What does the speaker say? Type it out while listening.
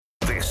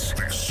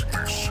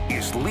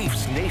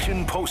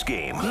Nation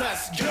postgame.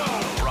 Let's go!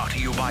 Brought to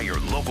you by your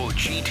local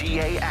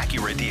GTA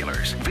Acura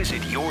dealers.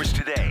 Visit yours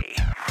today.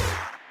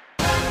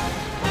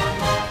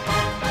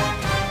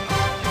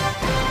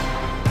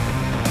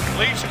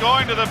 Leafs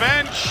going to the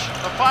bench.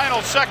 The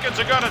final seconds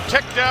are going to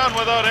tick down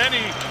without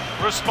any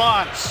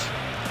response.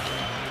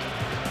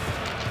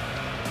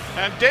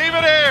 And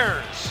David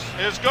Ayres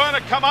is going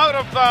to come out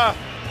of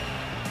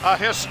a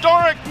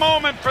historic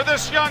moment for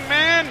this young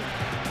man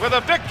with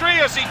a victory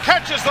as he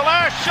catches the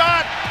last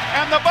shot,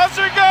 and the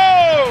buzzer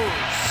goes!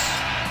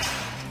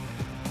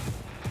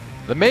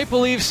 The Maple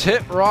Leafs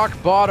hit rock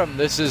bottom.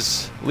 This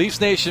is Leafs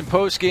Nation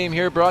postgame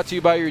here, brought to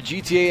you by your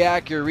GTA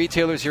Acura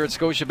retailers here at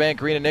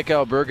Scotiabank Arena. Nick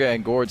Alberga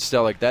and Gord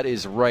Stellick. That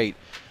is right.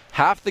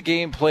 Half the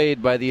game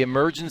played by the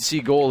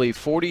emergency goalie,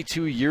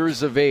 42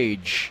 years of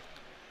age.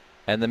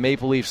 And the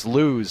Maple Leafs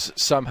lose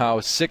somehow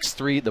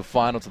 6-3 the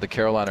final to the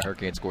Carolina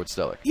Hurricanes. Gord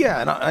Stellick. Yeah,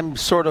 and I'm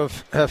sort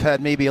of have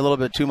had maybe a little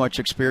bit too much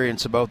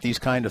experience about these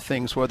kind of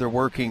things, whether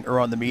working or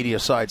on the media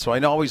side. So I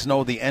always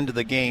know the end of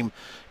the game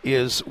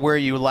is where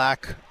you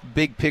lack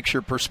big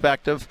picture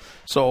perspective.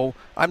 So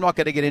I'm not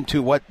going to get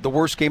into what the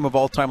worst game of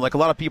all time. Like a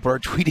lot of people are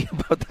tweeting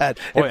about that.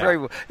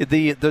 Oh,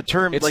 yeah. The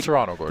term, it's like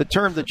Toronto, Gord. The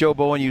term that Joe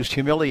Bowen used,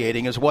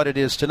 humiliating, is what it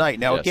is tonight.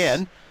 Now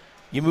again,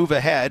 you move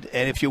ahead,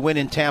 and if you win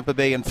in Tampa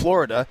Bay and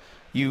Florida,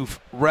 you've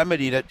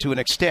remedied it to an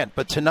extent.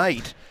 But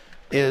tonight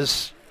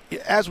is,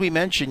 as we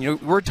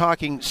mentioned, we're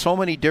talking so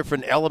many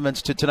different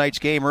elements to tonight's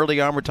game.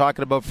 Early on, we're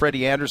talking about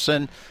Freddie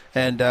Anderson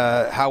and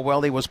how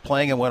well he was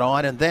playing and went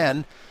on. And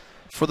then,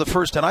 for the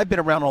first time, I've been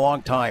around a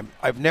long time,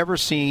 I've never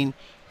seen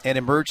an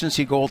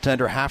emergency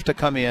goaltender have to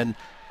come in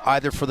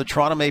either for the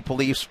Toronto Maple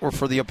Leafs or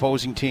for the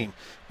opposing team.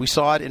 We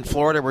saw it in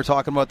Florida. We're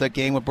talking about that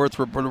game when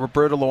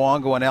Roberto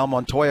Luongo and Al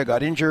Montoya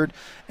got injured,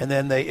 and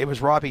then it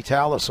was Robbie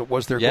Tallis that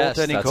was their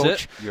goaltending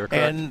coach.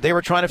 And they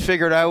were trying to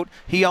figure it out.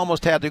 He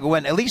almost had to go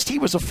in. At least he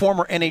was a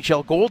former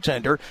NHL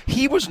goaltender.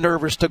 He was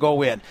nervous to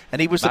go in, and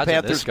he was the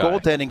Panthers'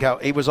 goaltending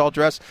coach. He was all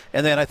dressed,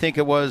 and then I think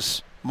it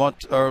was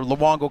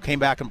Luongo came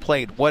back and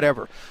played,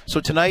 whatever. So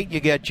tonight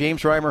you get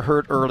James Reimer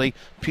hurt early,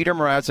 Peter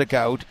Mrazek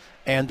out,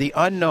 and the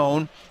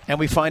unknown, and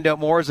we find out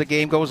more as the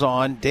game goes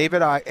on,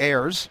 David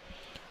Ayres.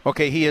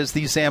 Okay, he is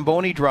the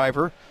Zamboni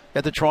driver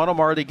at the Toronto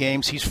Marley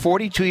games. He's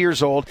 42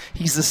 years old.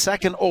 He's the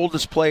second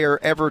oldest player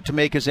ever to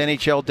make his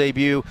NHL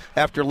debut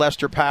after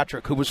Lester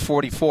Patrick, who was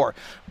 44.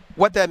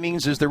 What that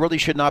means is there really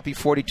should not be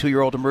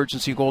 42-year-old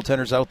emergency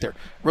goaltenders out there.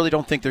 Really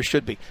don't think there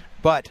should be.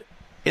 But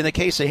in the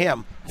case of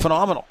him,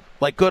 phenomenal.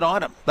 Like, good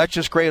on him. That's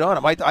just great on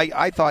him.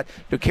 I thought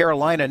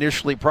Carolina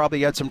initially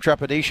probably had some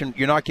trepidation.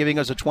 You're not giving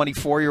us a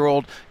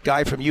 24-year-old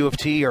guy from U of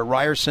T or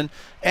Ryerson.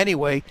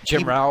 Anyway.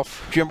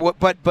 Ralph.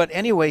 But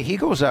anyway, he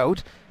goes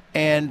out,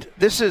 and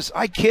this is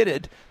the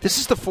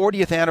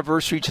 40th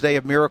anniversary today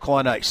of Miracle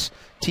on Ice,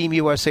 Team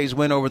USA's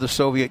win over the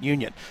Soviet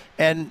Union.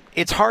 And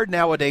it's hard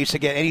nowadays to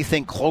get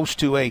anything close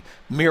to a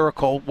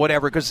miracle,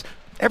 whatever, because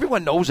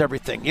everyone knows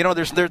everything.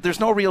 There's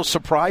no real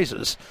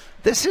surprises.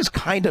 This is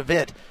kind of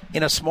it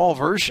in a small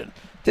version.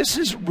 This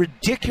is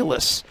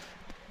ridiculous,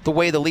 the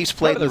way the Leafs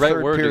played in the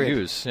third period. To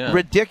use, yeah.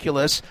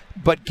 Ridiculous,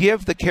 but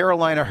give the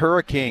Carolina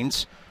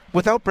Hurricanes,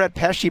 without Brett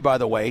Pesce, by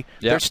the way,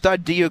 their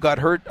stud Dio got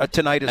hurt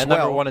tonight as well.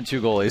 And number 1 and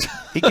 2 goalies.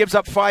 He gives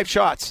up 5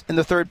 shots in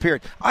the third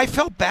period. I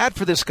felt bad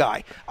for this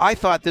guy. I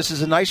thought this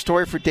is a nice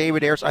story for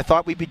David Ayres. I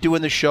thought we'd be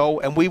doing the show,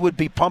 and we would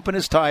be pumping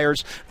his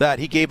tires that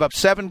he gave up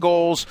 7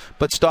 goals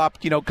but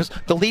stopped, because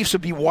the Leafs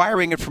would be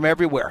wiring it from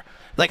everywhere.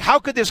 Like, how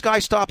could this guy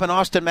stop an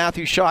Austin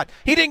Matthews shot?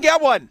 He didn't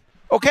get one,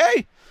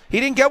 okay? He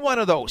didn't get one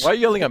of those. Why are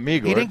you yelling at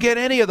me, Gord? He didn't get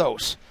any of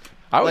those.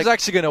 I was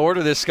actually going to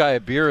order this guy a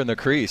beer in the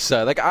crease.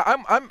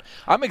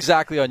 I'm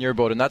exactly on your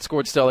boat, and that's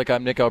Gord Stellick.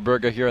 I'm Nick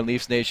Alberga here on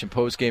Leafs Nation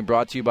postgame,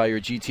 brought to you by your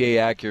GTA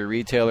Acura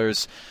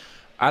retailers.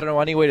 I don't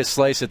know any way to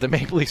slice it. The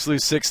Maple Leafs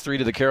lose 6-3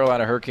 to the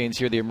Carolina Hurricanes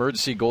here. The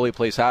emergency goalie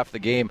plays half the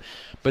game.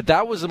 But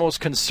that was the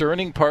most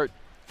concerning part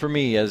for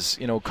me as,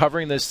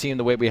 covering this team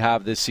the way we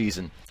have this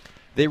season.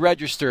 They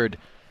registered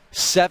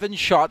 7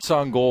 shots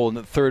on goal in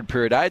the third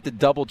period. I had to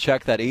double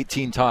check that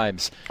 18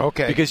 times.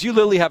 Okay. Because you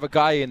literally have a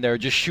guy in there,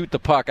 just shoot the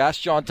puck.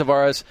 Ask John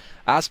Tavares,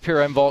 ask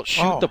Pierre Engvall,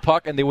 shoot the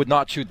puck, and they would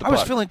not shoot the puck. I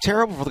was feeling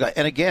terrible for the guy.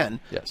 And again,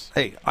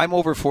 hey, I'm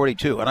over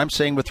 42, and I'm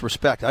saying with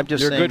respect. I'm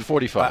just You're saying, a good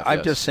 45.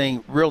 I'm just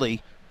saying,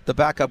 really, the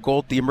backup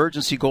the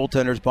emergency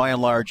goaltenders, by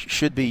and large,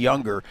 should be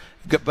younger.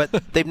 But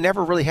they've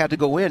never really had to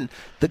go in.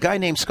 The guy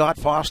named Scott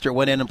Foster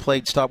went in and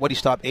played, he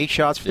stopped 8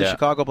 shots for the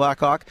Chicago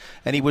Blackhawk,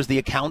 and he was the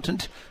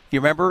accountant. You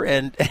remember?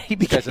 And he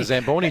became as a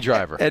Zamboni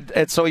driver.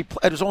 And so it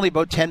was only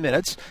about 10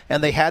 minutes,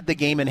 and they had the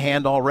game in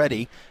hand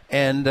already.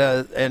 And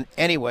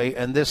anyway,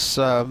 and this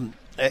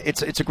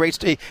it's a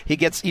great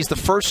he's the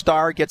first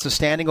star, gets a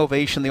standing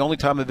ovation. The only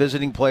time a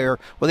visiting player,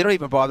 well, they don't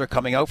even bother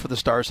coming out for the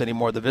Stars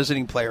anymore, the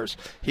visiting players.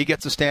 He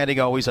gets a standing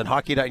O. He's on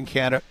Hockey Night in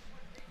Canada.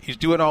 He's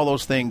doing all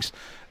those things.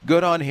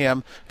 Good on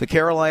him. The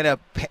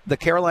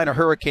Carolina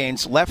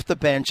Hurricanes left the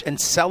bench and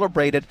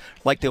celebrated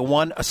like they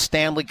won a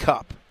Stanley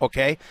Cup,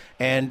 okay?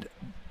 And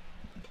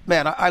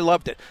man, I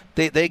loved it.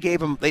 They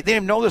gave him. They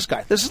didn't know this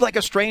guy. This is like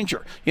a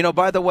stranger.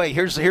 By the way,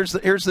 here's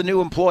the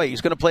new employee.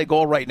 He's going to play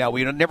goal right now.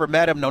 We never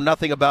met him, know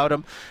nothing about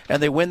him,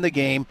 and they win the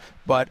game.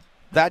 But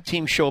that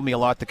team showed me a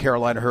lot, the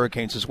Carolina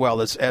Hurricanes, as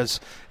well.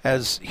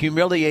 As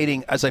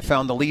humiliating as I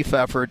found the Leaf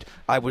effort,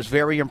 I was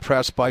very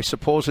impressed by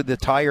supposedly the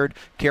tired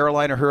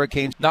Carolina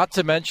Hurricanes. Not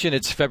to mention,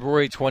 it's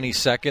February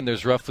 22nd.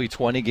 There's roughly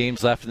 20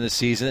 games left in the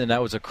season, and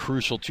that was a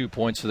crucial 2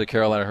 points for the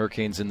Carolina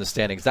Hurricanes in the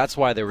standings. That's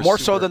why they were more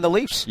so than the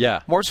Leafs.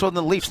 Yeah, more so than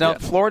the Leafs. Now,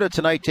 Florida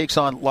tonight takes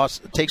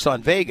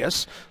on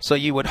Vegas, so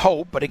you would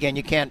hope, but again,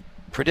 you can't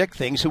predict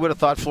things. Who would have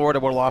thought Florida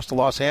would have lost to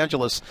Los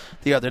Angeles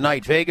the other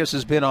night? Vegas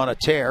has been on a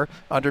tear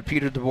under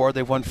Peter DeBoer.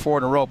 They've won 4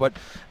 in a row. But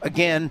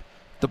again,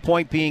 the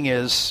point being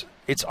is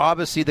it's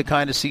obviously the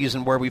kind of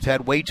season where we've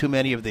had way too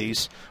many of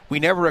these. We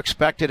never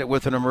expected it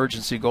with an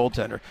emergency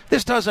goaltender.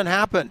 This doesn't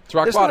happen. It's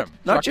rock bottom.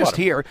 Not just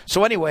here.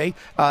 So anyway,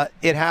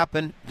 it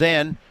happened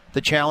then.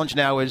 The challenge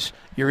now is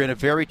you're in a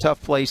very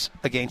tough place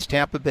against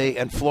Tampa Bay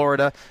and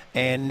Florida.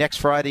 And next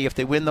Friday, if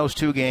they win those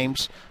 2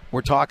 games,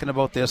 we're talking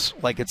about this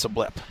like it's a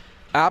blip.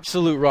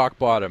 Absolute rock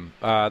bottom.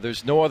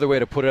 There's no other way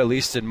to put it, at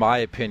least in my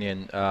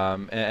opinion.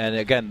 And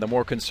again, the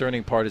more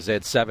concerning part is they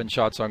had 7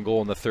 shots on goal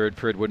in the third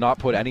period, would not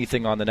put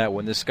anything on the net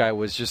when this guy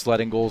was just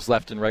letting goals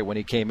left and right when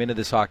he came into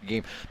this hockey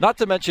game. Not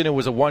to mention it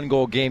was a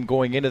 1-goal game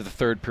going into the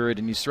third period,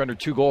 and you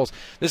surrendered 2 goals.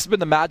 This has been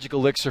the magic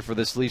elixir for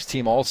this Leafs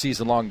team all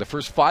season long. The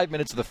first 5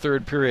 minutes of the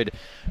third period,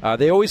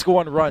 they always go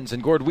on runs.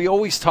 And Gord, we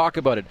always talk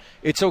about it.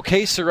 It's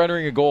okay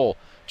surrendering a goal.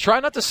 Try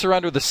not to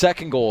surrender the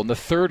second goal and the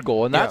third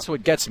goal, and that's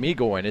what gets me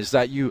going, is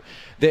that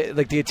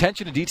the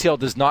attention to detail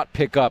does not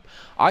pick up.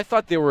 I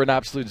thought they were an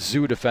absolute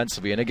zoo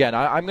defensively, and again,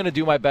 I'm going to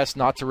do my best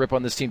not to rip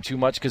on this team too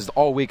much because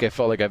all week I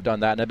felt like I've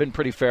done that, and I've been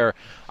pretty fair,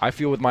 I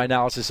feel, with my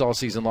analysis all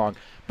season long.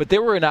 But they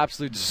were an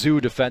absolute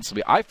zoo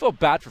defensively. I felt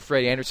bad for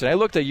Freddie Anderson. I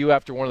looked at you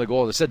after one of the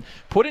goals. I said,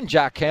 put in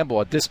Jack Campbell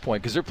at this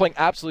point because they're playing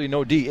absolutely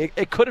no D.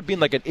 It could have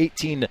been like an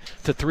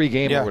 18-3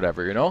 game or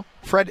whatever,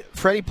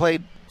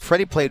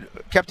 Freddie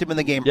kept him in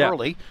the game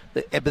early,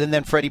 but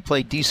then Freddie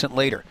played decent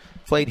later.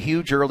 Played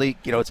huge early.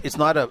 It's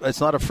not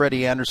a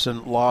Freddie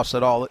Anderson loss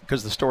at all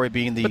because the story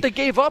being the. But they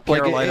gave up.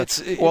 Carolina.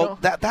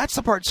 That's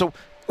the part. So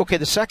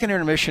the second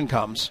intermission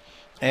comes,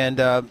 and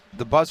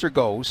the buzzer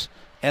goes,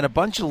 and a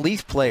bunch of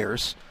Leaf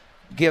players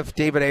give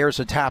David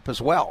Ayers a tap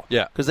as well.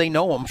 Yeah, because they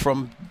know him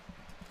from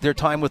their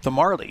time with the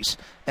Marlies,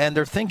 and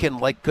they're thinking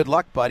like, "Good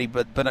luck, buddy."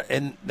 But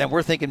and then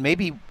we're thinking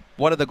maybe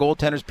one of the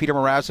goaltenders, Peter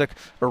Mrazek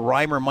or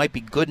Reimer, might be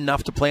good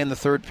enough to play in the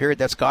third period.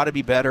 That's got to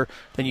be better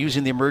than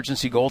using the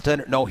emergency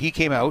goaltender. No, he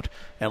came out,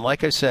 and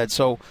like I said,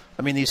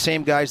 these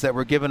same guys that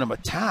were giving him a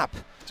tap.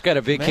 He's got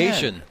a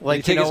vacation. Man,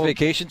 Did he take his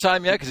vacation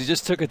time yet? Because he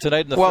just took it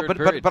tonight in the third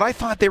period. But I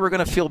thought they were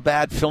going to feel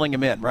bad filling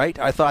him in, right?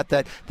 I thought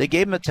that they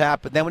gave him a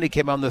tap, but then when he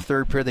came out in the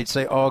third period, they'd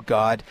say, "Oh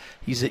God,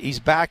 he's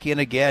back in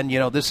again."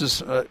 This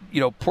is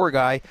poor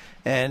guy,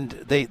 and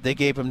they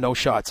gave him no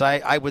shots.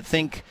 I would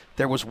think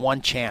there was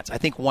one chance. I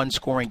think one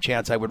scoring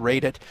chance. I would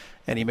rate it,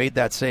 and he made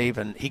that save,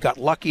 and he got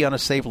lucky on a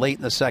save late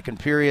in the second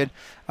period.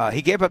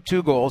 He gave up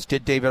 2 goals.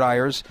 Did David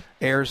Ayers?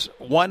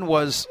 One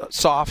was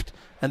soft,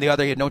 and the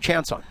other he had no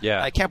chance on.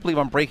 Yeah. I can't believe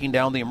I'm breaking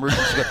down the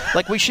emergency.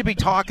 Like, we should be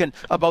talking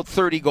about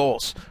 30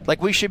 goals. Like,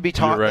 we should be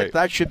talking. Right.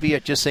 That should be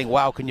it, just saying,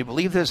 wow, can you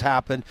believe this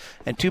happened?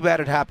 And too bad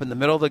it happened in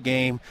the middle of the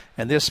game,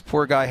 and this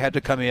poor guy had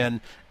to come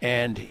in,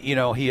 and,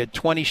 he had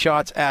 20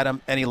 shots at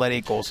him, and he let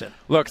 8 goals in.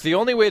 Look, the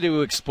only way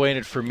to explain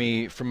it for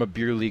me from a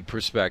beer league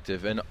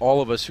perspective, and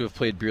all of us who have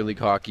played beer league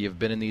hockey have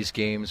been in these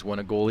games when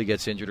a goalie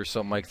gets injured or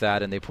something like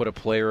that, and they put a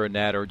player in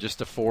net or just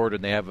a forward,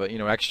 and they have a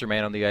extra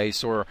man on the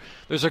ice, or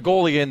there's a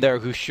goalie in there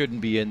who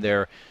shouldn't be in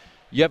there.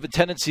 You have a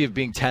tendency of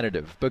being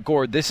tentative. But,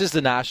 Gord, this is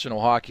the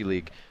National Hockey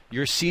League.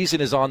 Your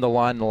season is on the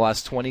line in the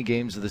last 20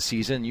 games of the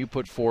season. You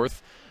put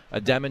forth a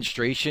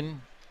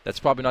demonstration. That's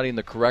probably not even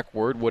the correct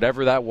word.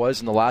 Whatever that was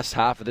in the last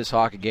half of this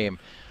hockey game.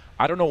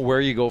 I don't know where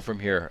you go from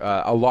here.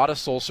 A lot of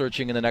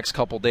soul-searching in the next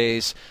couple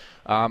days.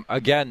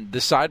 Again, the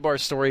sidebar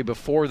story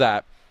before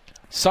that,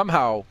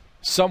 somehow,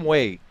 some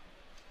way,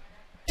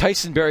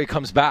 Tyson Barrie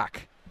comes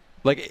back.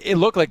 Like, it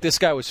looked like this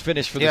guy was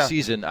finished for the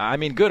season. I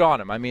mean, good on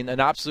him. I mean,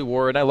 an absolute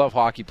war, and I love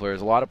hockey players.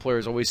 A lot of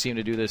players always seem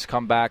to do this,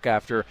 come back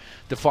after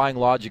defying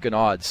logic and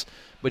odds.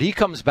 But he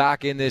comes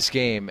back in this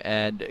game,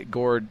 and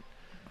Gord,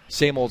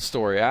 same old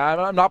story.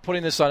 I'm not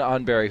putting this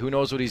on Barrie. Who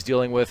knows what he's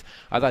dealing with?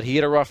 I thought he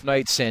had a rough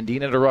night.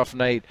 Sandin had a rough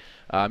night.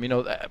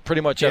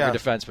 Pretty much every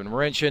defenseman.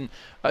 Marincin.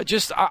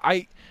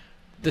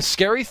 The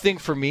scary thing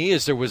for me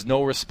is there was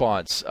no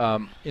response.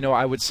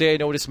 I would say I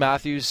noticed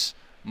Matthews,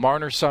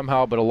 Marner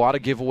somehow, but a lot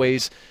of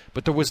giveaways.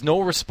 But there was no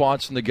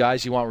response from the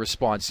guys you want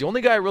response. The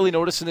only guy I really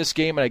noticed in this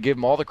game, and I give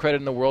him all the credit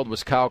in the world,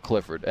 was Kyle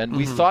Clifford. And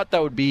we thought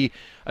that would be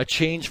a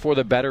change for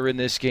the better in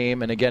this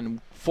game. And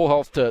again, full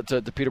health to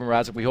Peter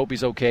Mrazek. We hope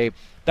he's okay.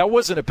 that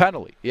wasn't a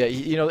penalty. Yeah,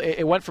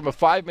 it went from a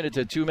 5-minute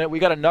to a 2-minute. We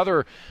got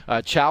another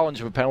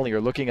challenge of a penalty,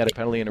 or looking at a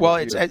penalty in a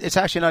review. It's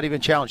actually not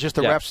even challenged. Just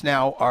the refs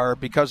now are,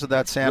 because of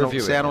that San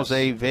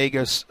Jose,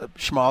 Vegas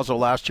schmozzle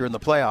last year in the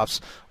playoffs,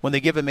 when they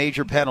give a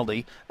major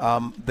penalty,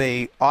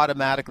 they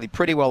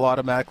pretty well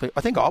automatically,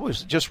 I think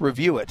always just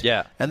review it.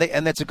 Yeah. And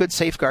that's a good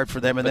safeguard for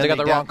them. And but then they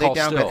got the wrong call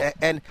still.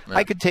 And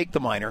I could take the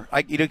minor.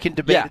 You can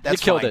debate it.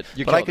 That's you killed fine.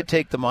 it. But I could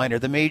take the minor.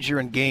 The major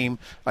in game,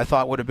 I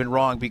thought would have been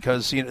wrong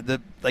because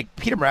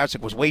Peter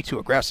Mrazek was way too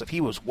aggressive. He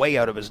was way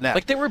out of his net.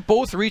 Like, they were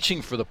both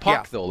reaching for the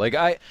puck, though. Like,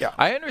 I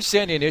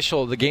understand the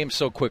initial of the game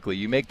so quickly.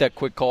 You make that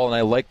quick call, and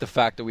I like the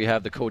fact that we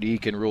have the Cody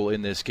Eakin rule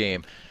in this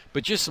game.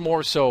 But just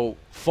more so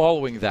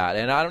following that,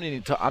 and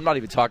I'm not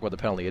even talking about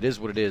the penalty. It is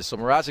what it is. So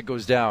Mrazek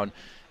goes down,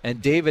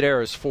 and David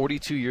Ayres,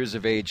 42 years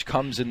of age,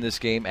 comes in this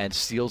game and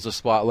steals the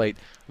spotlight,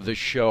 the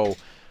show.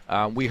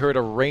 We heard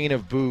a rain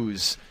of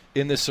boos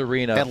in this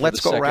arena and for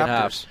let's the go second Raptors.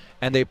 half.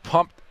 And they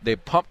pumped the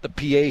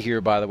PA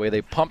here, by the way.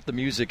 They pumped the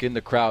music in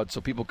the crowd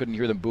so people couldn't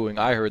hear them booing.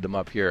 I heard them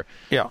up here.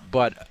 Yeah.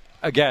 But,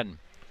 again,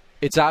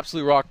 it's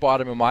absolutely rock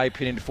bottom, in my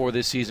opinion, for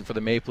this season for the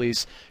Maple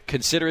Leafs,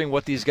 considering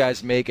what these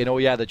guys make. And,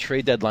 the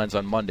trade deadline's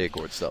on Monday,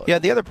 Gord Stellick. Yeah,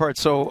 the other part,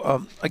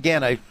 so,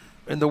 again,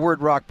 in the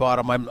word rock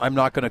bottom, I'm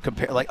not going to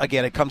compare. Like,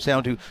 again, it comes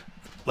down to,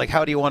 like,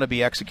 how do you want to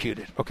be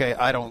executed? Okay,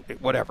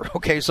 whatever.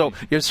 Okay, so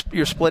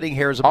you're splitting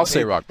hairs. I'll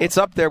say rock bottom. It's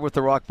up there with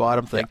the rock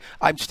bottom thing.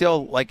 Yeah. I'm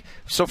still,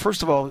 so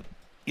first of all,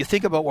 you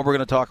think about what we're going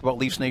to talk about,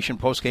 Leafs Nation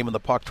postgame and the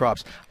puck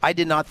drops. I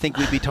did not think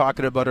we'd be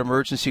talking about an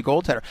emergency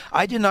goaltender.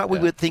 I did not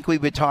would think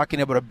we'd be talking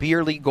about a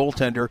beer league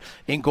goaltender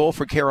in goal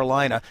for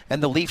Carolina,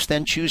 and the Leafs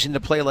then choosing to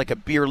play like a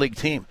beer league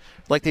team,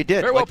 like they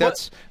did.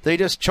 They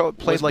just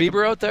played like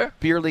Bieber out there?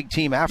 Beer league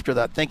team after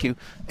that. Thank you.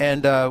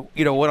 And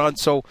went on.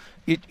 So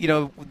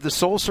the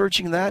soul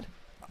searching that.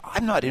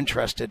 I'm not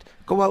interested.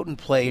 Go out and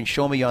play and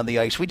show me on the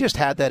ice. We just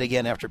had that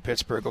again after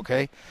Pittsburgh,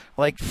 okay?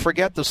 Like,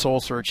 forget the soul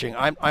searching.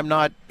 I'm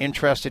not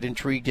interested,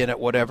 intrigued in it,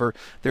 whatever.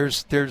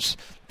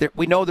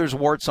 We know there's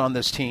warts on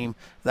this team.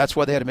 That's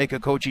why they had to make a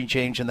coaching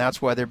change, and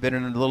that's why they've been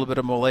in a little bit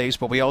of malaise.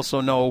 But we also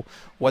know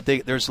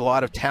there's a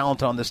lot of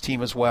talent on this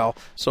team as well.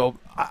 So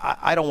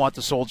I don't want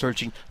the soul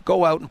searching.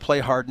 Go out and play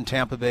hard in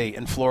Tampa Bay,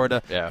 in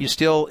Florida. Yeah. You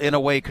still, in a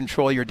way,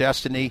 control your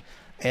destiny.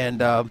 And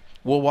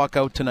we'll walk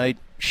out tonight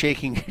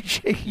shaking.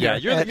 Yeah,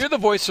 you're the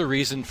voice of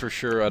reason for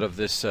sure out of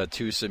this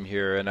twosome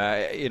here, and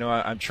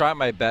I'm trying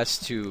my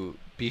best to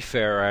be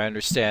fair. I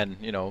understand.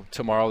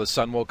 Tomorrow the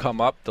sun will come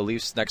up. The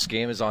Leafs' next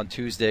game is on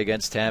Tuesday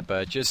against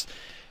Tampa.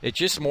 It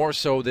just more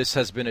so. This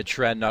has been a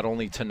trend, not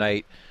only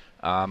tonight.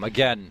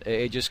 Again,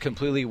 it just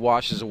completely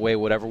washes away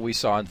whatever we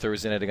saw on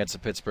Thursday night against the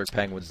Pittsburgh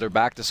Penguins. They're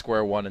back to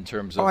square one in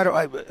terms of. I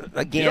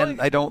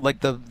don't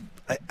like the.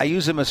 I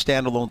use them as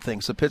standalone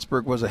things. The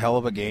Pittsburgh was a hell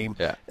of a game.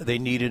 Yeah. They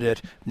needed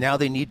it. Now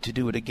they need to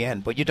do it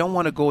again. But you don't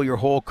want to go your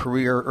whole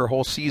career or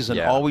whole season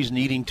always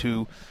needing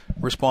to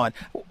respond.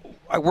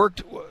 I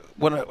worked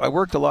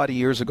a lot of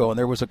years ago, and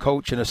there was a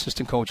coach, an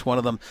assistant coach, one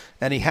of them,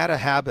 and he had a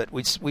habit.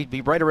 We'd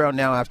be right around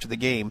now after the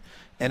game,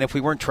 and if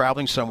we weren't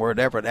traveling somewhere,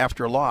 whatever, and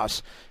after a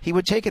loss, he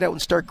would take it out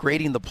and start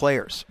grading the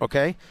players,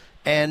 okay?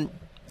 And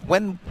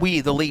when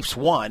the Leafs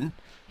won,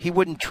 he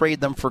wouldn't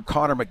trade them for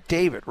Connor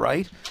McDavid,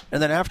 right?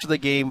 And then after the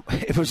game,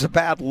 if it was a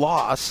bad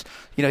loss,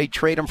 he'd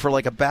trade him for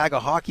like a bag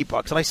of hockey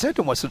pucks. And I said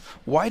to him,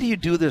 why do you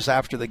do this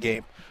after the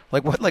game?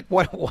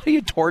 What are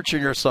you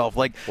torturing yourself?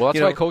 Well,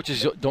 that's why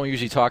coaches don't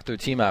usually talk to a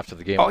team after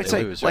the game when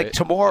they lose, right? Like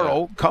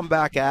tomorrow, come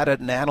back at it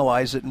and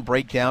analyze it and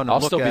break down and I'll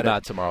look still at be it.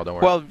 mad tomorrow, don't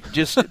worry. Well,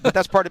 but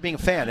that's part of being a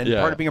fan and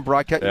part of being a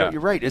broadcast. Yeah.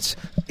 You're right.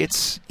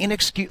 It's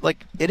inexcusable.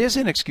 It is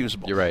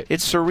inexcusable. You're right.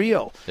 It's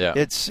surreal. Yeah.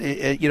 It's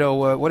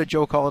what did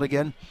Joe call it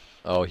again?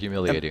 Oh,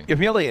 humiliating.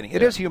 Humiliating.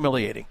 It is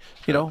humiliating.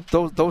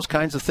 Those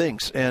kinds of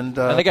things. And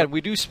again, we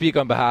do speak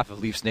on behalf of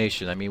Leafs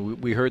Nation. I mean,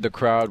 we heard the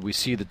crowd. We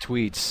see the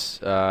tweets.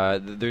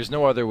 There's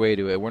no other way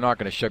to it. We're not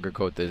going to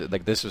sugarcoat this.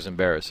 This was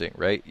embarrassing,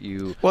 right?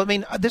 Well, I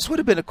mean, this would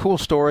have been a cool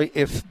story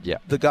if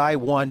the guy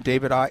won,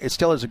 it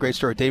still is a great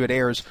story, David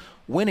Ayres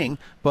winning,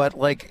 but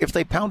if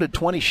they pounded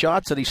 20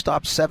 shots and he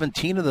stopped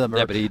 17 of them.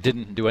 Yeah, but he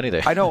didn't do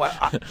anything. I know.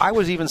 I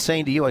was even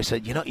saying to you, I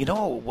said, you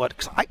know what?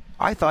 'Cause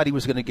I thought he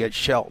was going to get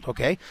shelled,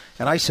 okay?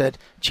 And I said,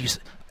 geez,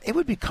 it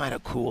would be kind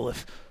of cool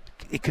if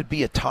it could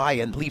be a tie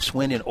and Leafs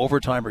win in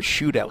overtime or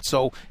shootout.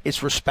 So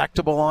it's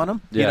respectable on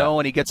him,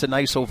 and he gets a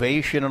nice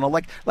ovation and all.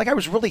 Like I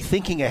was really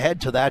thinking ahead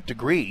to that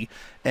degree,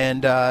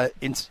 and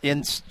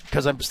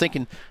because I was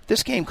thinking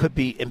this game could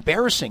be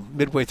embarrassing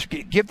midway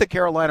through. Give the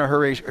Carolina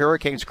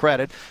Hurricanes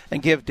credit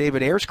and give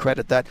David Ayres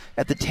credit that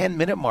at the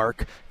 10-minute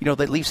mark, the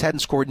Leafs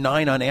hadn't scored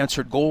 9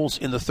 unanswered goals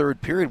in the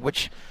third period,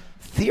 which.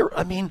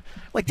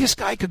 This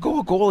guy could go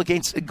a goal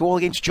against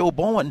Joe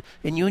Bowen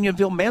in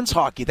Unionville men's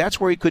hockey. That's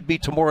where he could be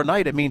tomorrow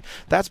night. I mean,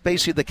 that's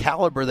basically the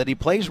caliber that he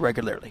plays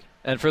regularly.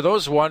 And for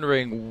those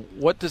wondering,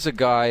 what does a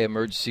guy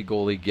emergency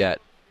goalie get?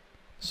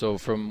 So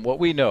from what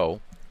we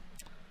know,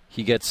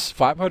 he gets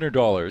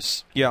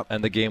 $500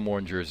 and the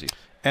game-worn jersey.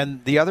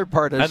 And the other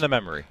part is... And the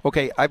memory.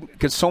 Okay,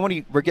 because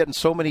we're getting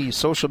so many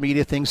social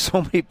media things,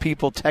 so many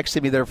people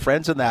texting me their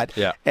friends and that,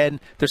 and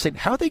they're saying,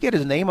 how'd they get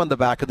his name on the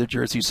back of the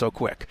jersey so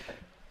quick?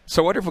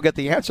 So I wonder if we'll get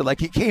the answer.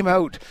 Like, he came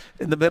out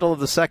in the middle of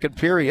the second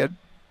period,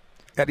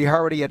 and he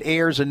already had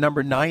Ayers in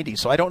number 90.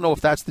 So I don't know if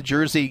that's the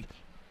jersey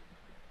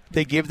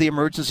they give the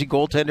emergency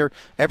goaltender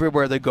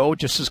everywhere they go,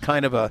 just as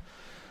kind of a,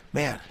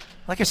 man...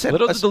 Like I said,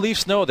 little did the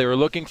Leafs know they were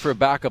looking for a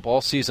backup all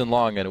season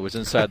long, and it was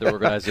inside the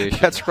organization.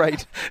 That's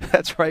right.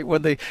 That's right.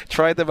 When they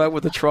tried them out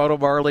with the Toronto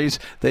Marlies,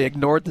 they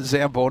ignored the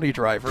Zamboni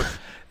driver.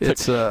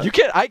 It's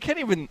I can't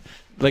even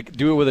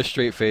do it with a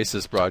straight face.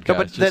 This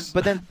broadcast. No,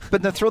 but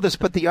then throw this.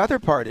 But the other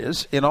part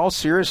is, in all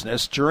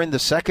seriousness, during the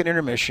second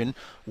intermission,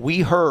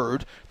 we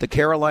heard the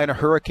Carolina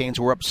Hurricanes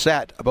were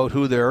upset about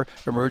who their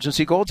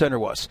emergency goaltender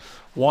was.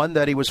 One,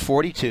 that he was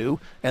 42,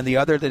 and the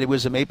other, that he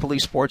was a Maple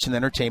Leaf Sports and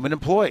Entertainment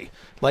employee.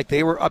 Like,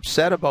 they were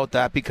upset about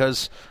that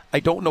because I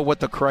don't know what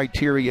the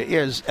criteria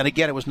is. And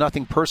again, it was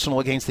nothing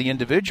personal against the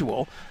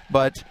individual,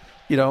 but,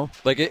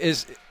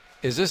 Is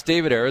this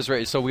David Ayres,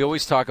 right? So we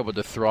always talk about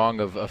the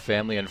throng of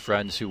family and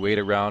friends who wait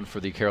around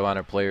for the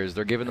Carolina players.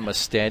 They're giving them a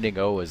standing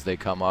O as they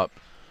come up.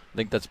 I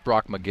think that's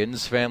Brock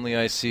McGinn's family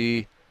I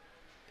see.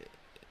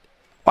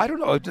 I don't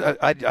know.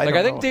 I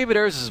think David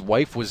Ayres'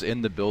 wife was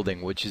in the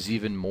building, which is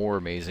even more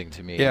amazing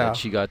to me. Yeah. That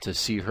she got to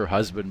see her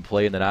husband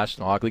play in the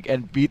National Hockey League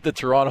and beat the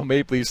Toronto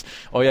Maple Leafs.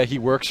 Oh, yeah, he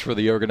works for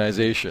the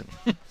organization.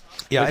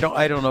 Yeah,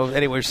 I don't know.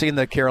 Anyway, we're seeing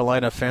the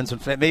Carolina fans,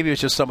 and maybe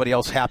it's just somebody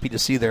else happy to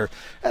see their.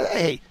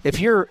 Hey, if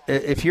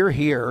you're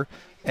here,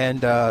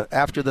 and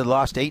after they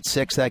lost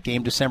 8-6 that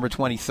game, December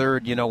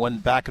 23rd,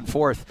 went back and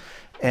forth,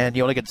 and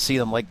you only get to see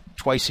them like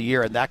twice a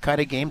year, and that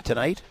kind of game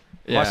tonight.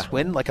 Must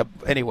win.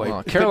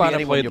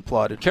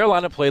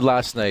 Carolina played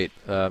last night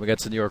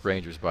against the New York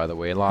Rangers, by the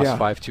way, and lost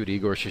 5-2 to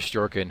Igor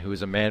Shesterkin, who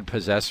is a man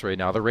possessed right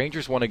now. The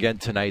Rangers won again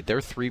tonight.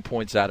 They're 3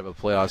 points out of a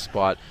playoff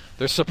spot.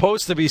 They're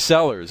supposed to be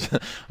sellers.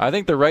 I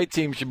think the right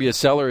team should be a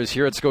seller is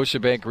here at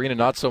Scotiabank Arena,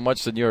 not so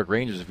much the New York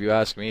Rangers, if you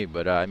ask me.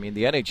 But,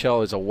 the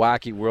NHL is a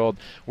wacky world.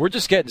 We're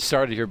just getting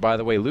started here, by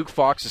the way. Luke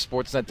Fox of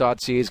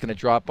Sportsnet.ca is going to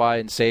drop by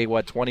and say,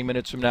 20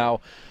 minutes from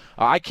now,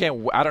 I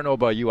don't know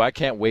about you. I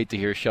can't wait to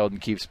hear Sheldon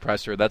Keefe's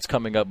presser. That's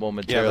coming up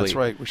momentarily. Yeah, that's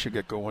right. We should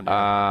get going.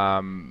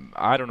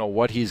 I don't know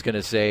what he's going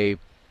to say.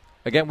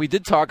 Again, we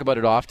did talk about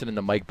it often in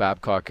the Mike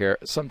Babcock era.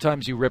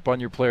 Sometimes you rip on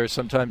your players.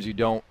 Sometimes you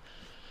don't.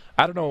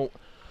 I don't know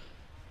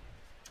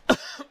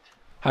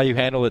how you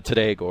handle it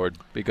today, Gord,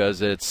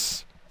 because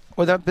it's...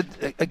 Well, but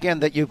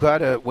again, that you've got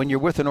to, when you're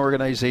with an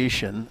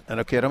organization, and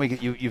okay, I don't mean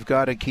you've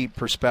got to keep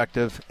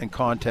perspective and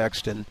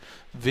context and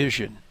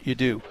vision. You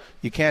do.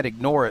 You can't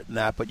ignore it in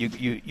that, but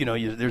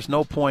there's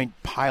no point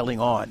piling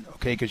on,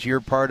 okay, because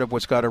you're part of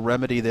what's got to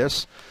remedy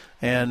this,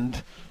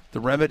 and the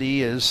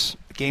remedy is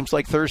games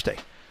like Thursday.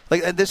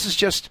 And this is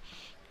just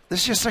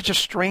such a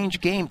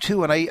strange game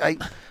too, and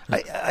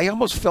I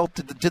almost felt,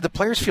 did the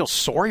players feel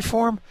sorry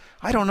for him?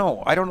 I don't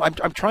know.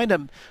 I'm trying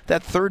to,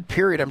 that third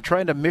period, I'm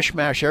trying to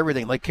mishmash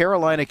everything. Like,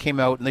 Carolina came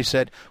out and they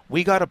said,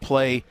 we got to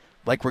play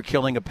like we're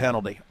killing a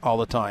penalty all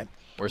the time.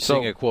 We're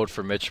seeing a quote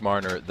from Mitch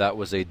Marner, that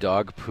was a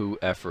dog poo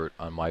effort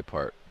on my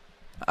part.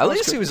 At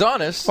least he was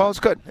honest. Well, it's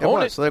good. It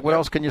was. Like, what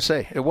else can you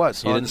say? It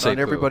was on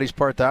everybody's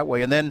part that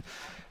way. And then,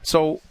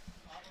 so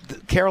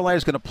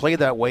Carolina's going to play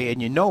that way,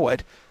 and you know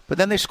it, but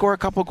then they score a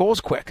couple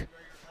goals quick.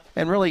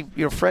 And really,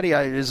 Freddie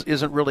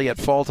isn't really at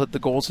fault at the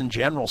goals in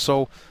general.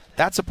 So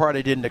that's a part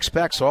I didn't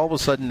expect. So all of a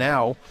sudden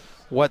now,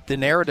 what the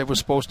narrative was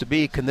supposed to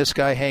be, can this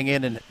guy hang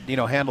in and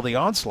handle the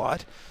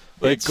onslaught?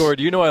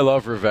 Gord, I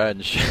love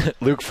revenge.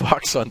 Luke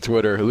Fox on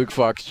Twitter, Luke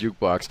Fox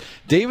Jukebox.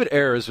 David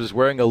Ayres was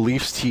wearing a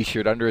Leafs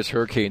T-shirt under his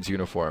Hurricanes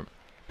uniform.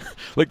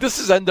 This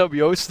is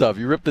NWO stuff.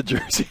 You rip the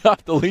jersey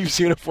off, the Leafs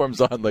uniforms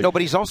on. No,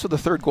 but he's also the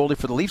third goalie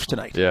for the Leafs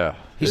tonight. Yeah.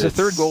 He's the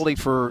third goalie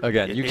for...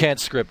 Again, you can't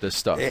script this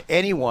stuff.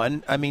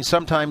 Anyone. I mean,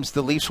 sometimes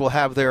the Leafs will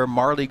have their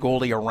Marley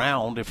goalie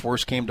around, if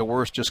worse came to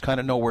worse, just kind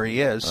of know where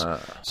he is.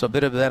 So a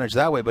bit of advantage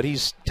that way. But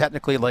he's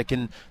technically, like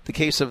in the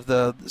case of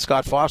the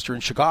Scott Foster in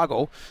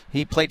Chicago,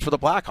 he played for the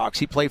Blackhawks.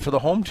 He played for the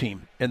home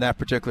team in that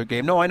particular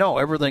game. No, I know.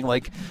 Everything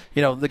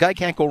the guy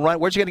can't go run.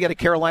 Where's he going to get a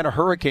Carolina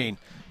Hurricane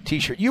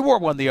T-shirt? You wore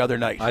one the other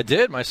night. I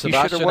did. My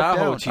Sebastian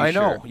Aho T-shirt. I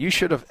know. You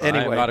should have.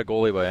 Anyway, I'm not a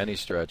goalie by any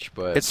stretch,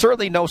 but it's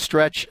certainly no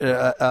stretch,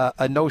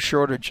 no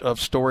shortage of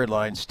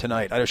storylines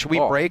tonight. Should we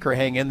break or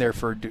hang in there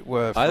for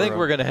I think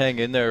we're going to hang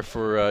in there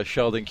for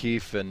Sheldon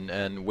Keefe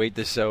and wait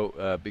this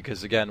out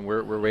because again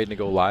we're waiting to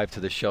go live to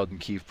the Sheldon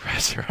Keefe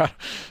presser.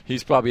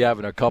 He's probably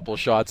having a couple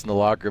shots in the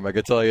locker room. I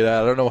can tell you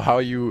that. I don't know how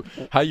you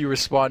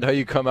respond, how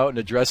you come out and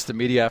address the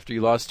media after you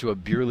lost to a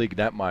beer league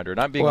netminder. And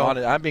I'm being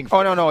honest. I'm being.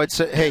 Oh no! It's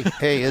hey.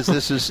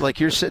 This is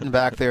like you're sitting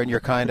back there and you're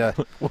kind of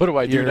what do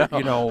I do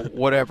now?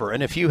 Whatever.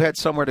 And if you had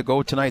somewhere to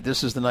go tonight,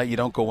 this is the night you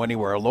don't go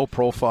anywhere. A low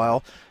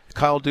profile.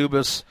 Kyle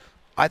Dubas,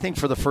 I think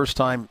for the first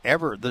time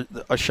ever,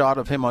 a shot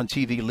of him on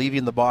TV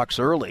leaving the box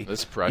early.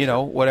 That's pressure. You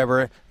know,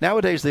 whatever.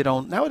 Nowadays they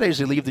don't. Nowadays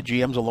they leave the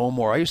GMs alone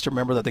more. I used to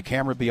remember that the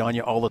camera would be on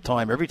you all the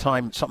time. Every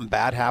time something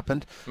bad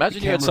happened.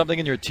 Imagine you had something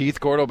in your teeth,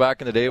 Gordo, back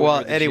in the day.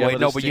 Well, anyway,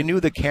 no, but you knew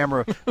the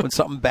camera when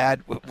something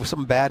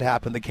bad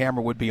happened, the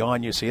camera would be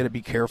on you, so you had to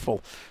be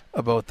careful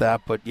about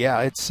that. But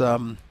yeah,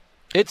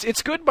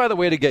 It's good, by the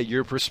way, to get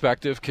your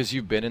perspective because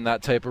you've been in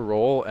that type of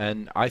role,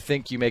 and I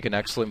think you make an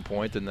excellent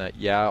point in that,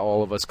 yeah,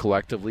 all of us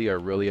collectively are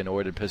really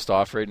annoyed and pissed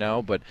off right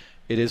now, but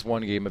it is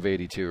one game of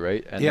 82,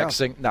 right? And yeah. Next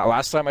thing, now,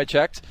 last time I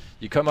checked,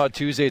 you come out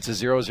Tuesday, it's a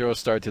 0-0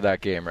 start to that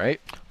game, right?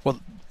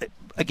 Well,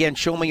 again,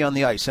 show me on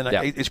the ice. And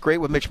it's great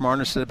what Mitch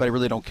Marner said, but I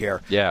really don't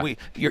care. Yeah.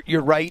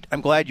 You're right.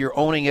 I'm glad you're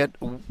owning it.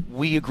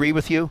 We agree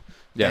with you.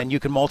 Yeah. And you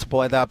can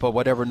multiply that by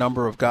whatever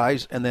number of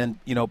guys. And then,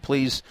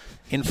 please,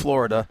 in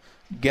Florida,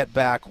 get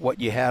back what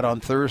you had on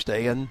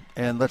Thursday, and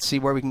let's see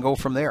where we can go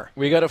from there.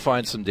 We got to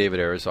find some David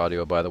Ayres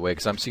audio, by the way,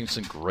 because I'm seeing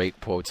some great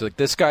quotes. Like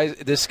this guy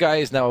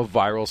is now a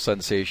viral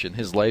sensation.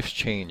 His life's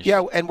changed.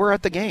 Yeah, and we're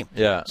at the game.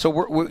 Yeah. So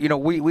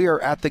we are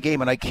at the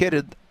game, and I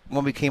kidded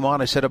when we came on.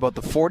 I said about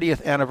the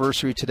 40th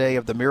anniversary today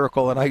of the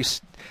Miracle on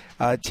Ice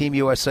Team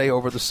USA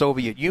over the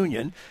Soviet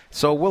Union.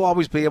 So we'll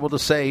always be able to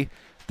say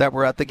that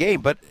we're at the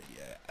game, but.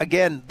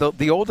 Again,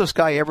 the oldest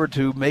guy ever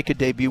to make a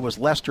debut was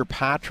Lester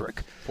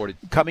Patrick, 40.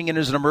 Coming in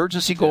as an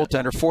emergency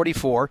goaltender,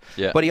 44.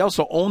 Yeah. But he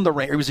also owned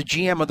he was a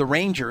GM of the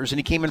Rangers, and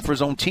he came in for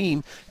his own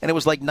team, and it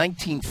was like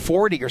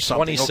 1940 or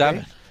something. 27.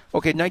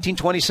 Okay,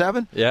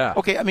 1927? Yeah.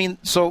 Okay, I mean,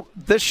 so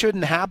this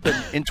shouldn't happen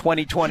in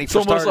 2020. It's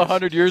almost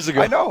 100 years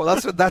ago. I know.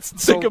 That's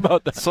Think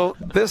about that. So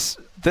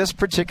this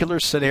particular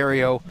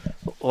scenario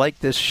like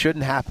this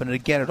shouldn't happen. And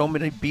again, it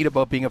only beat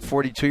about being a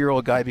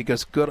 42-year-old guy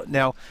because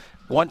now.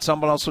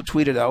 Someone also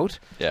tweeted out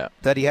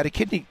that he had a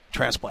kidney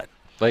transplant.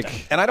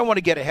 And I don't want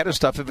to get ahead of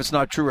stuff if it's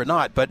not true or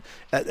not, but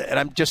and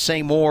I'm just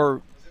saying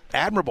more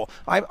admirable.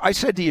 I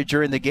said to you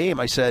during the game,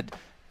 I said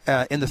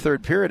in the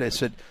third period, I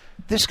said,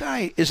 this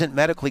guy isn't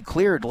medically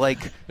cleared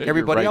like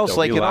everybody else. Though.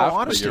 Like, you in laughed, all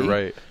honesty, you're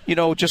right.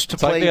 Just to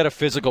it's play. Like they had a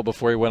physical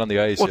before he went on the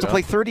ice. Well, to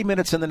play 30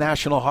 minutes in the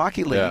National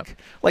Hockey League,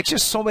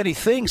 just so many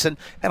things. And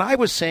I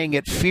was saying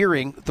it,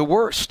 fearing the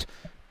worst.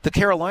 The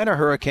Carolina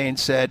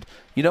Hurricanes said,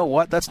 you know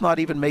what, let's not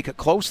even make it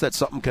close that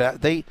something could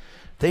happen.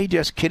 They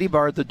just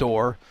kitty-barred the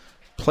door,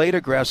 played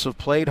aggressive,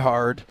 played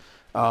hard.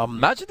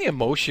 Imagine the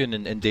emotion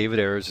in David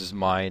Ayres'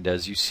 mind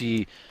as you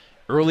see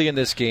early in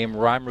this game,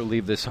 Reimer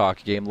leave this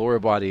hockey game, lower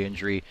body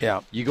injury.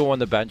 Yeah. You go on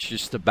the bench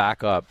just to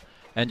back up,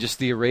 and just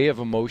the array of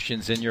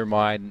emotions in your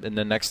mind, and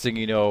the next thing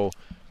you know,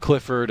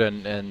 Clifford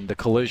and the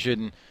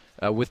collision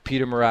with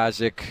Peter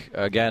Mrazek.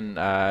 Again,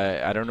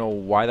 I don't know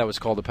why that was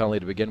called a penalty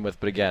to begin with,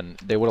 but again,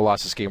 they would have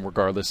lost this game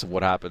regardless of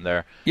what happened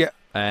there. Yeah.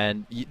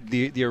 And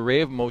the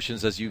array of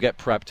emotions as you get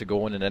prepped to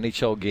go in an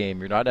NHL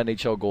game, you're not an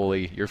NHL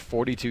goalie, you're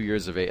 42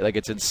 years of age. Like,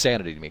 it's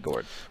insanity to me,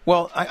 Gord.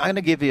 Well, I'm going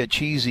to give you a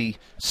cheesy,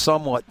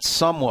 somewhat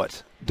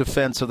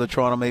defense of the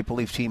Toronto Maple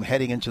Leaf team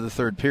heading into the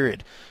third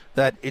period.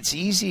 That it's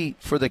easy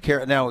for the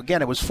now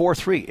again, it was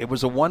 4-3. It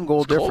was a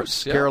one-goal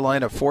difference. Close,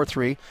 Carolina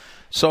 4-3.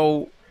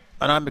 So,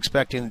 and I'm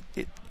expecting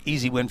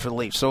easy win for the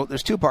Leafs. So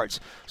there's two parts.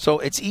 So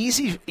it's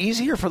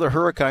easier for the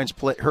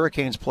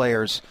Hurricanes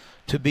players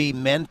to be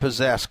men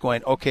possessed,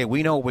 going, okay,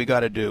 we know what we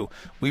got to do.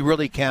 We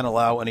really can't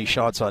allow any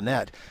shots on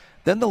net.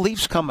 Then the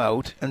Leafs come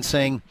out and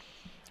saying,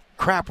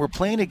 crap, we're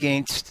playing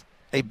against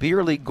a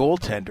beer league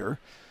goaltender,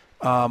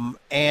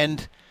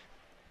 and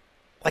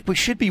like we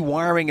should be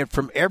wiring it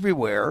from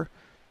everywhere.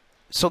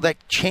 So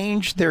that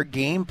changed their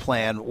game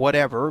plan,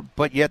 whatever,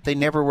 but yet they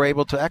never were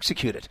able to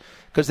execute it.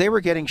 Because they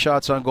were getting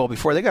shots on goal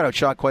before. They got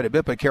outshot quite a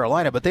bit by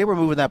Carolina, but they were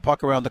moving that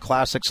puck around the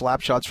classic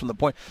slap shots from the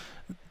point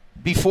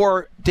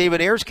before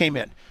David Ayres came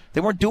in.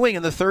 They weren't doing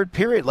in the third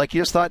period. Like, you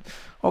just thought,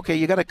 okay,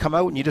 you got to come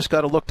out and you just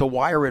got to look to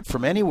wire it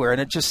from anywhere.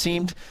 And it just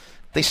seemed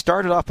they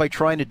started off by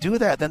trying to do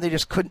that. Then they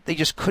just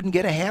couldn't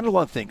get a handle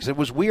on things. It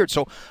was weird.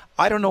 So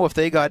I don't know if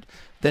they got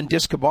then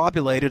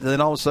discombobulated, and then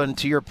all of a sudden,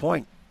 to your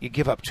point, you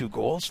give up 2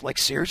 goals? Like,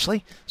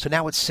 seriously? So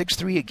now it's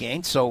 6-3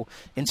 again. So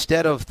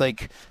instead of,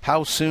 like,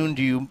 how soon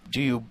do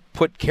you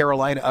put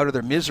Carolina out of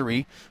their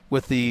misery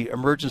with the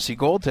emergency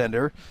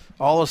goaltender,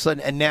 all of a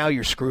sudden, and now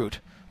you're screwed.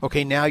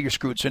 Okay, now you're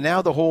screwed. So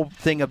now the whole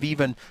thing of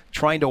even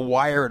trying to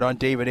wire it on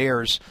David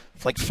Ayres,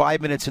 like 5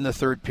 minutes in the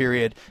third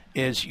period,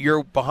 is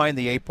you're behind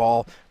the 8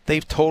 ball.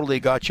 They've totally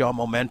got you on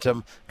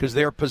momentum because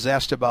they're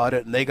possessed about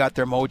it and they got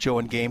their mojo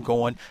and game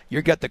going.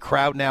 You got the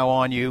crowd now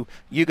on you.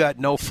 You got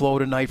no flow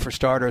tonight for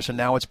starters, and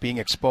now it's being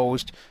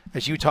exposed.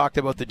 As you talked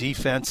about the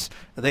defense,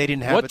 they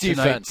didn't have what it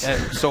tonight.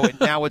 Defense? So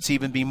now it's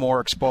even being more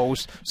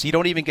exposed. So you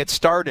don't even get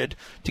started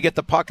to get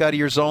the puck out of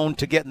your zone,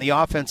 to get in the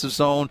offensive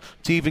zone,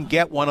 to even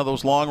get one of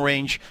those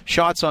long-range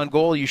shots on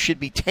goal you should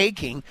be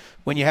taking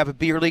when you have a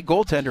beer league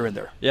goaltender in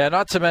there. Yeah,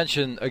 not to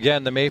mention,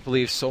 again, the Maple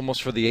Leafs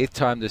almost for the 8th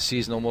time this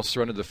season almost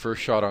surrendered the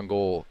first shot on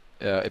goal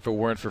if it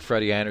weren't for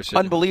Freddie Anderson.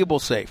 Unbelievable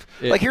save.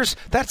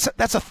 That's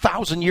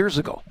 1,000 years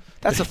ago.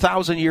 That's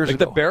 1,000 years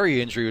ago. The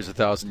Barry injury was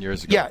 1,000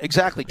 years ago. Yeah,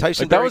 exactly.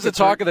 Tyson that Barrie was the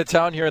talk of the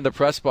town here in the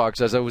press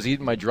box as I was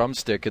eating my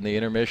drumstick in the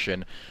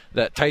intermission.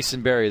 That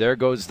Tyson Barrie, there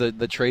goes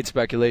the trade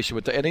speculation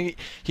with and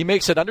he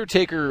makes an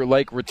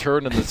Undertaker-like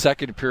return in the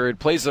second period,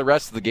 plays the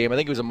rest of the game. I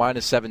think he was a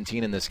minus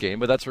 17 in this game,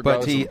 but that's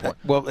regardless of the point.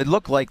 Well, it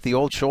looked like the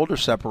old shoulder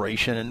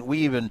separation, and we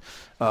even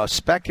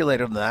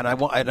speculated on that.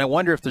 And I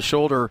wonder if the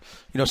shoulder,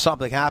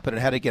 something happened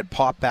and had to get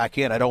popped back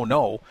in. I don't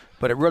know,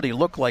 but it really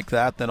looked like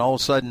that. Then all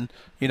of a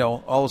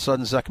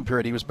sudden, second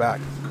period he was back.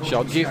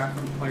 Coaching staff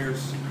and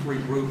players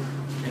regroup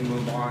and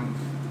move on,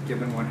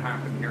 given what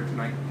happened here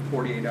tonight,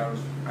 48 hours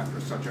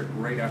after such a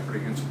great effort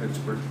against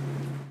Pittsburgh.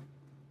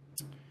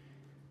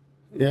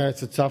 Yeah,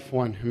 it's a tough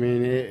one. I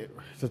mean,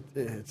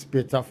 it's be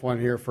a tough one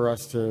here for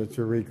us to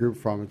regroup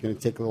from. It's going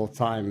to take a little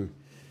time.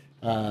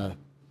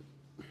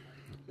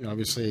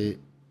 Obviously,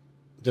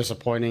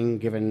 disappointing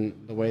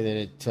given the way that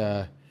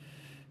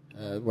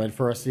it went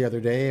for us the other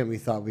day, and we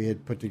thought we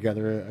had put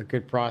together a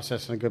good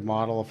process and a good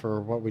model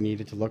for what we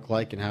needed to look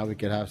like and how we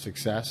could have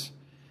success.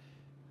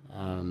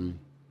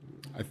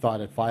 I thought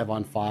at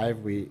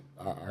 5-on-5,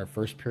 our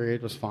first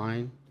period was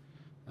fine.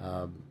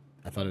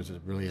 I thought it was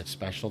really at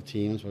special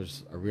teams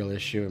was a real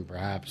issue, and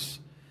perhaps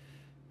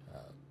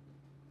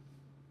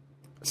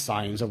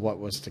signs of what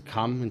was to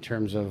come in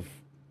terms of,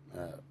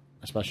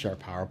 especially our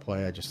power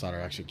play. I just thought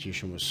our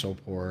execution was so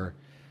poor.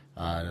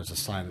 It was a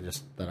sign of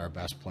just that our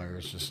best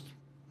players just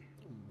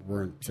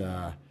weren't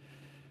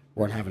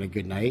having a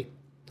good night,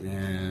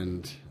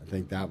 and I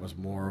think that was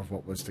more of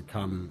what was to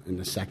come in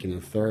the second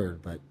and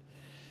third. But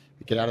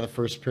we get out of the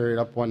first period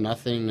up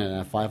 1-0,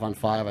 and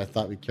 5-on-5. I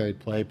thought we carried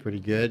play pretty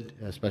good,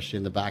 especially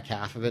in the back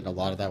half of it. A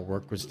lot of that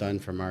work was done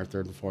from our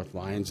third and fourth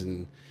lines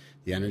and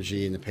the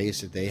energy and the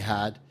pace that they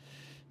had,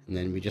 and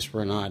then we just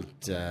were not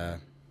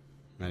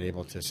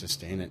able to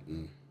sustain it.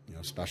 And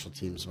special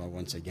teams, well,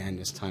 once again,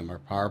 this time our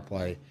power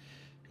play,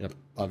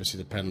 obviously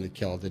the penalty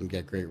kill didn't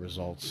get great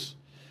results,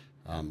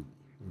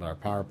 but our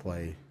power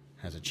play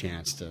has a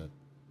chance to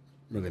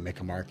really make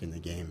a mark in the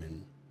game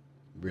and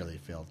really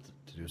failed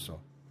to do so.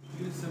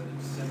 Did you get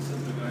a sense that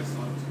the guys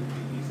thought it was going to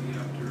be easy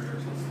after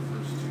Arizona's the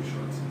first two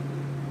shots?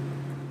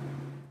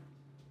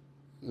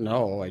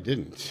 No, I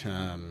didn't.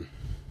 I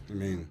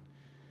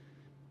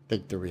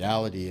think the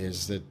reality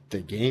is that the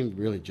game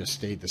really just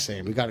stayed the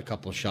same. We got a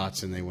couple of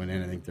shots and they went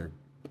in. I think their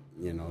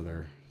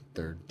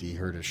D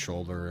hurt his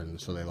shoulder, and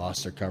so they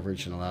lost their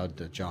coverage and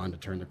allowed John to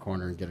turn the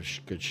corner and get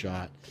a good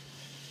shot.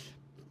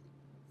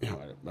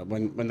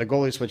 When the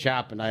goalie switch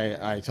happened,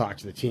 I talked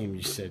to the team.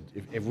 You said,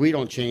 if we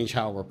don't change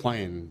how we're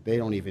playing, they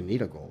don't even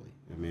need a goalie.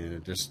 I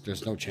mean,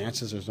 there's no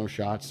chances, there's no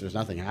shots, there's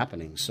nothing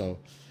happening. So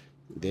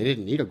they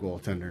didn't need a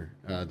goaltender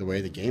the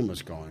way the game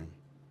was going.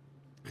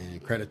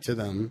 And credit to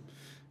them,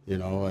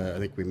 I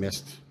think we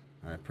missed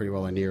pretty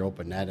well a near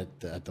open net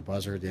at the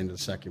buzzer at the end of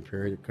the second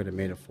period. It could have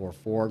made it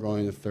 4-4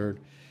 going to the third.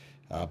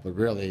 But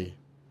really,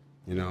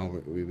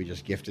 we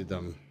just gifted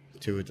them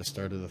two at the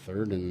start of the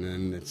third, and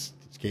then it's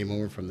game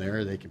over from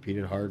there. They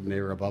competed hard, and they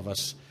were above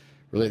us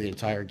really the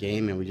entire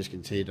game, and we just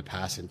continued to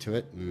pass into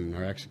it, and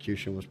our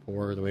execution was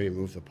poor. The way we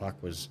moved the puck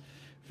was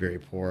very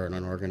poor and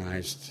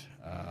unorganized.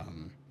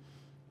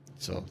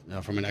 So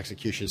from an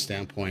execution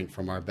standpoint,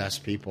 from our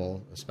best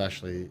people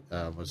especially,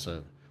 was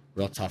a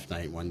real tough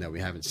night, one that we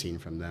haven't seen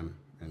from them,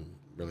 and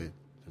really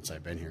since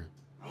I've been here.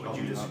 How would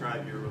you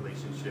describe your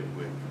relationship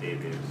with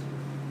David?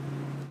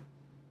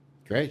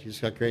 Great. He's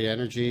got great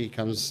energy. He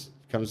comes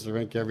to the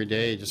rink every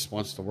day. He just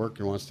wants to work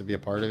and wants to be a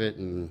part of it.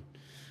 And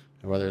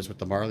whether it's with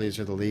the Marlies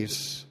or the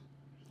Leafs,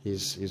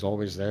 he's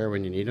always there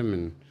when you need him.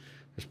 And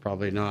there's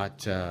probably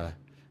not an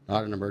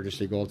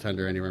emergency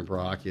goaltender anywhere in pro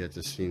hockey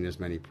that's seen as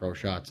many pro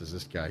shots as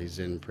this guy. He's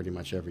in pretty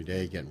much every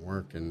day getting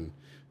work. And,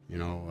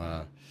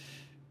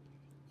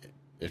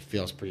 it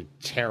feels pretty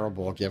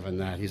terrible given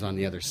that he's on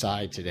the other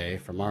side today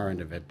from our end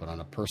of it. But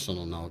on a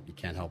personal note, you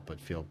can't help but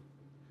feel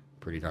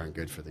pretty darn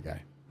good for the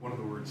guy. One of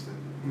the words that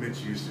Mitch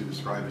used to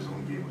describe his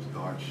own game was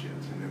dog shit.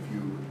 And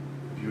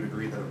if you would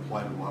agree that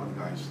applied to a lot of the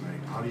guys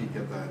tonight, how do you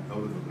get that out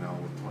of them now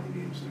with 20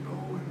 games to go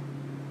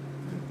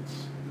and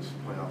this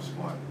playoff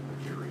spot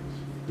that carries?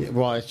 Yeah,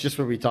 well, it's just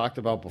what we talked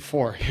about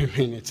before. I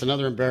mean, it's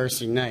another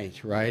embarrassing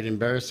night, right?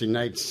 Embarrassing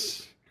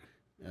nights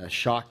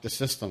shock the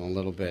system a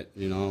little bit,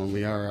 and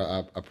we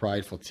are a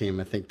prideful team.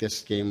 I think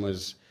this game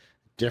was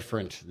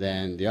different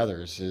than the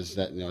others, is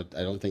that,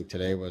 I don't think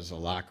today was a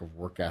lack of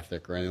work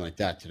ethic or anything like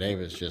that. Today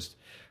was just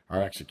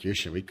our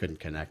execution. We couldn't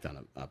connect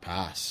on a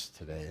pass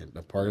today.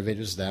 But part of it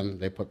is them.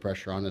 They put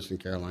pressure on us in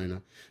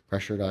Carolina,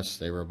 pressured us.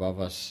 They were above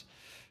us.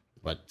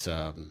 But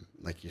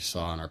like you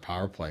saw on our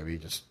power play,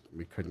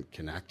 we couldn't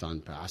connect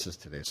on passes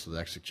today. So the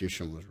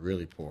execution was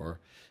really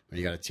poor. When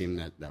you got a team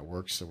that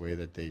works the way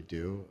that they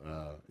do,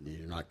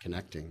 you're not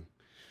connecting.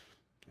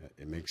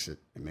 It makes it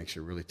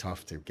really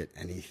tough to get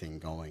anything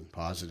going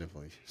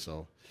positively.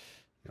 So,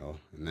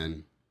 and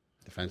then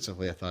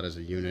defensively, I thought as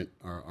a unit,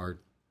 our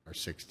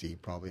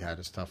 6D probably had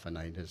as tough a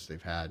night as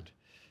they've had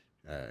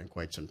in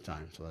quite some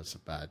time. So that's a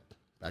bad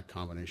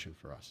combination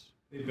for us.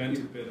 They bent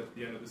a bit at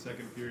the end of the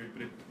second period,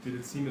 but did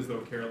it seem as though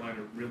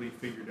Carolina really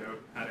figured out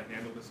how to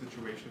handle the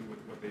situation with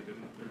what they did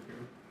in the third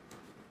period?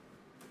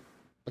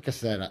 Like I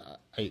said,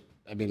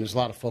 I mean, there's a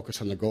lot of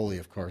focus on the goalie,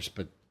 of course,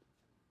 but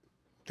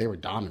they were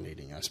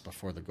dominating us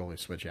before the goalie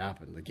switch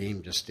happened. The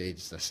game just stayed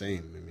the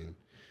same. I mean,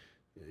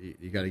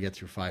 you got to get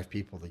through 5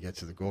 people to get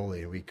to the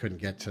goalie. We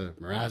couldn't get to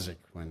Mrazek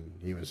when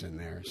he was in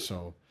there,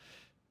 so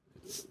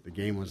the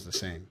game was the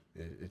same.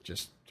 It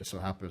just so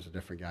happened it was a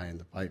different guy in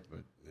the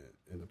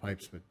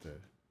pipes, but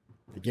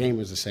the game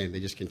was the same. They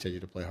just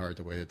continued to play hard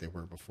the way that they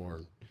were before.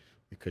 And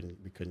we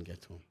couldn't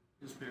get to him.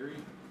 Is Barry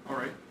all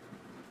right?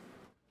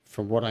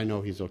 From what I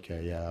know, he's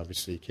okay. Yeah,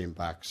 obviously he came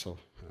back, so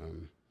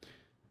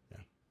yeah.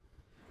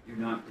 You're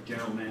not the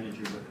general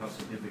manager, but how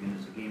significant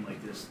is a game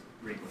like this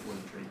right before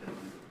the trade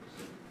deadline?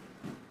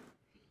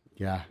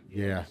 Yeah.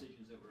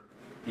 Decisions that were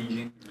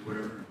hinging or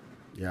whatever.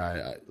 Yeah,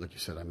 I like you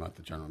said, I'm not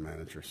the general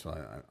manager, so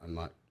I'm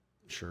not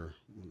sure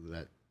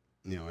that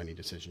any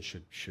decision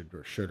should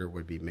or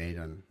would be made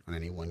on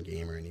any one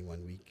game or any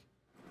 1 week.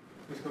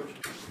 Thanks, Coach.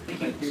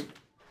 Thank you.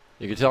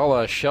 You could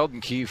tell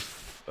Sheldon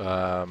Keefe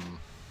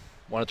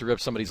wanted to rip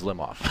somebody's limb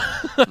off.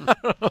 I don't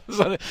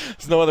know.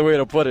 There's no other way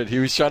to put it. He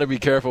was trying to be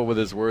careful with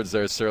his words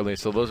there, certainly.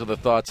 So those are the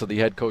thoughts of the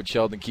head coach,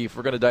 Sheldon Keefe.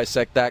 We're going to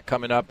dissect that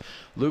coming up.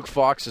 Luke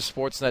Fox of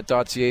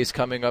Sportsnet.ca is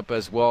coming up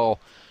as well.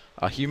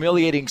 A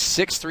humiliating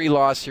 6-3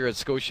 loss here at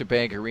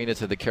Scotiabank Arena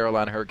to the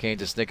Carolina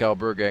Hurricanes. It's Nick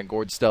Alberga and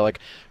Gord Stellick.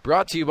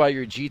 Brought to you by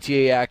your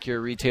GTA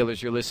Acura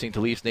retailers. You're listening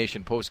to Leafs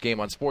Nation postgame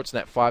on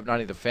Sportsnet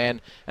 590 The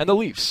Fan and the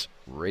Leafs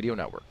Radio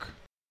Network.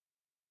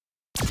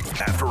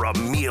 After a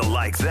meal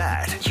like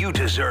that, you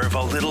deserve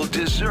a little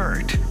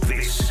dessert.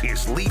 This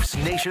is Leafs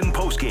Nation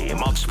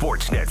postgame on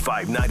Sportsnet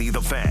 590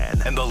 The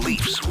Fan and the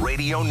Leafs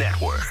Radio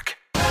Network.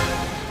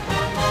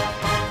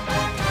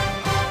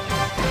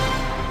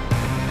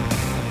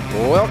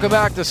 Welcome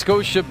back to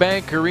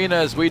Scotiabank Arena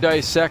as we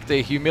dissect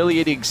a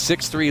humiliating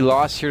 6-3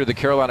 loss here to the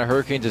Carolina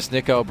Hurricanes. It's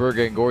Nick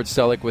Alberga and Gord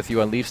Stellick with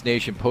you on Leafs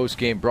Nation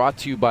postgame, brought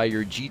to you by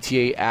your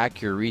GTA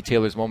Acura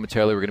retailers.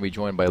 Momentarily, we're going to be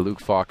joined by Luke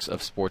Fox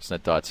of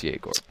Sportsnet.ca.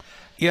 Gord.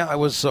 Yeah, I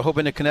was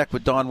hoping to connect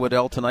with Don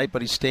Waddell tonight,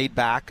 but he stayed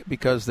back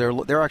because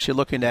they're actually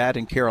looking to add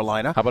in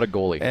Carolina. How about a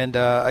goalie? And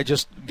I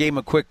just gave him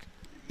a quick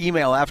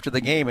email after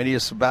the game, and he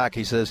is back.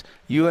 He says,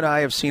 "You and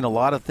I have seen a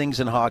lot of things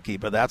in hockey,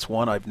 but that's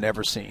one I've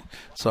never seen."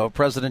 So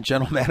President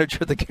General Manager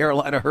of the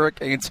Carolina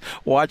Hurricanes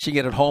watching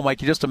it at home. I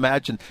can just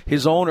imagine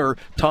his owner,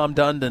 Tom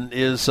Dundon,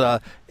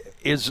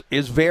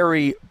 is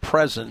very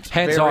present,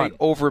 hands-on, very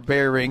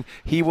overbearing.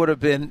 He would have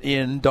been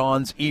in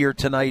Don's ear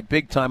tonight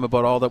big time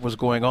about all that was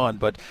going on.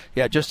 But,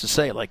 yeah, just to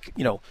say,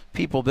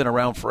 people have been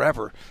around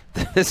forever.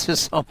 This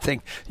is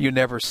something you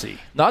never see.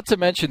 Not to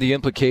mention the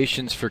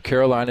implications for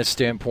Carolina's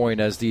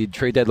standpoint as the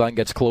trade deadline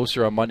gets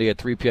closer on Monday at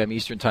 3 p.m.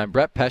 Eastern Time.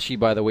 Brett Pesce,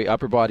 by the way,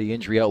 upper body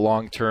injury out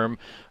long-term.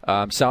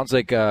 Sounds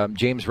like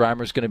James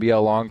Reimer's going to be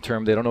out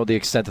long-term. They don't know the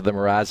extent of the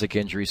Mrazek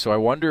injury. So I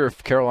wonder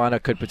if Carolina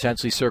could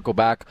potentially circle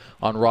back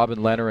on Robin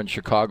Lehner in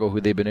Chicago,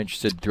 who they've been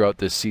interested throughout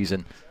this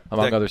season,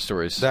 among other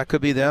stories. That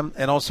could be them.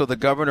 And also the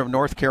governor of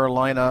North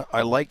Carolina,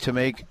 I like to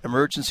make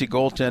emergency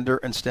goaltender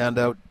and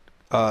standout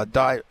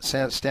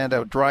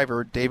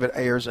driver David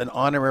Ayers an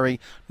honorary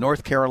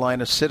North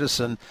Carolina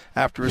citizen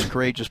after his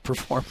courageous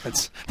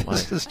performance.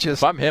 This is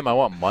just, if I'm him, I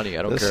want money.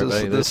 I don't care about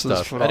any of this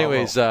stuff.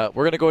 Anyways, we're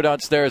going to go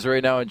downstairs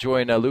right now and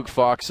join Luke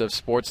Fox of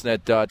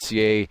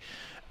Sportsnet.ca.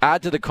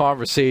 Add to the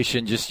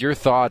conversation just your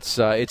thoughts.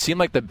 It seemed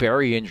like the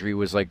Barry injury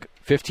was like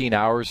 15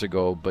 hours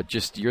ago, but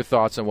just your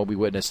thoughts on what we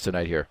witnessed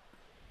tonight here.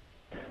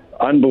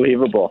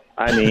 Unbelievable.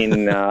 I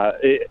mean,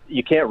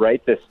 you can't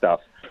write this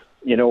stuff.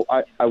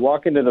 I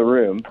walk into the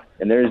room,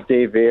 and there's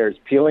Dave Ayers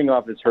peeling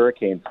off his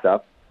Hurricane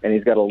stuff, and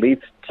he's got a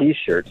Leafs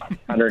T-shirt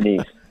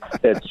underneath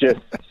that's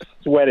just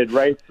sweated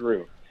right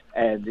through.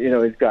 And,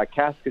 he's got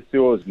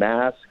Kaskasuo's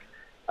mask.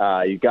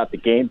 You got the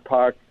game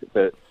puck.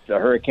 The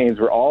Hurricanes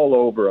were all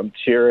over him,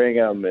 cheering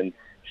him and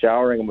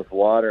showering him with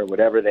water,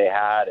 whatever they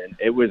had. And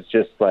it was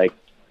just like,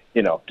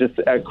 just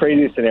a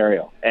crazy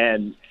scenario.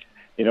 And,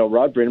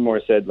 Rod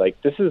Brind'Amour said,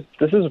 this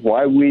is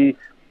why we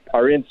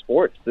are in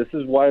sports. This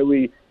is why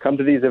we come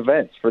to these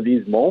events, for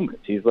these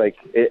moments. He's like,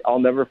 I'll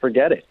never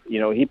forget it.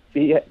 He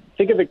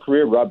think of the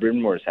career Rod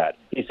Brind'Amour's had.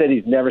 He said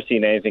he's never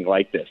seen anything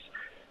like this.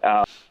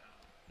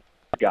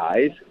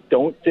 Guys,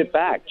 don't sit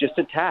back, just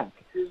attack.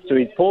 So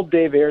he pulled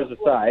Dave Ayers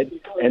aside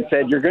and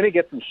said, "You're going to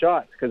get some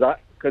shots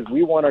because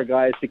we want our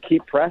guys to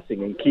keep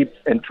pressing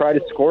and try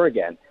to score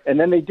again." And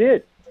then they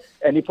did.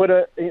 And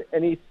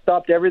he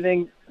stopped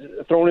everything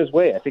thrown his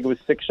way. I think it was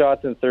 6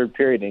 shots in the third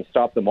period, and he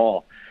stopped them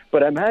all.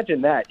 But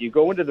imagine that. You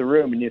go into the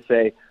room and you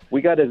say,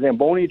 "We got a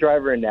Zamboni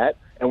driver in net,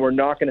 and we're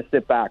not going to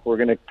sit back. We're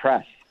going to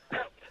press."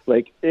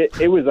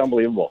 It was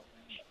unbelievable.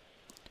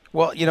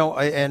 Well,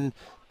 and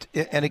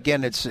and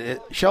again, it's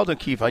Sheldon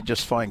Keefe. I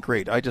just find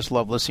great. I just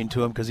love listening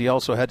to him because he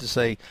also had to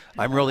say,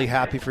 "I'm really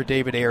happy for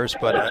David Ayres,"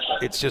 but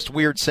it's just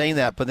weird saying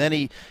that. But then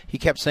he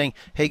kept saying,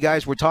 "Hey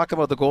guys, we're talking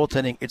about the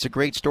goaltending. It's a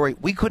great story.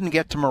 We couldn't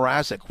get to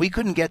Mrazek. We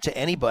couldn't get to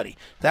anybody.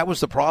 That was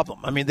the problem.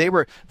 I mean,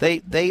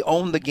 they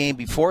owned the game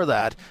before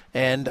that,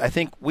 and I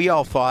think we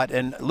all thought.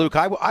 And Luke,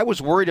 I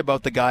was worried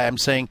about the guy. I'm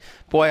saying,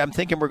 boy, I'm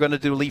thinking we're going to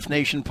do Leaf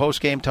Nation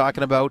post game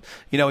talking about,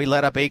 he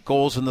let up 8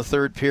 goals in the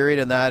third period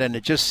and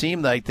it just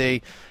seemed like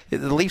the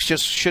Leafs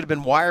just should have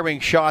been wiring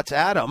shots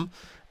at him,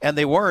 and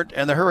they weren't,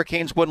 and the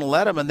Hurricanes wouldn't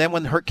let him. And then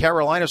when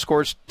Carolina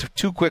scores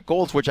 2 quick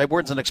goals, which I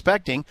wasn't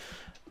expecting,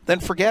 then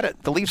forget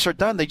it. The Leafs are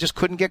done. They just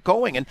couldn't get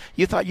going, and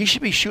you thought you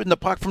should be shooting the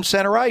puck from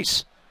center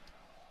ice.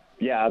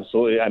 Yeah,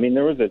 absolutely. I mean,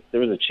 there was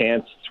a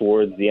chance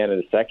towards the end of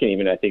the second,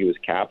 even I think it was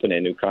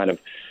Kapanen who kind of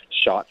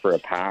shot for a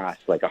pass,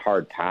 like a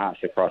hard pass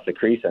across the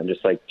crease. I'm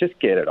just like, just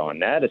get it on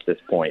net at this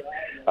point.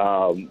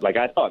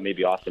 I thought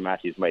maybe Austin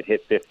Matthews might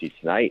hit 50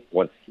 tonight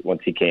once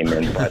he came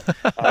in. But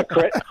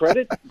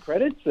credit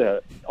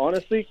to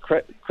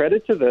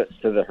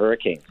the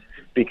Hurricanes,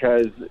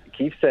 because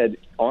Keefe said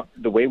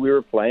the way we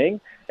were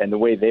playing and the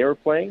way they were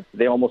playing,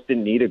 they almost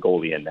didn't need a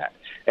goalie in that.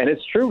 And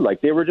it's true,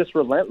 they were just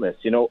relentless.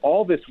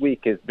 All this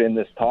week has been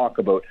this talk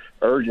about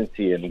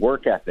urgency and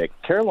work ethic.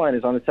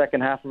 Carolina's on the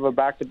second half of a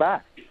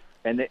back-to-back,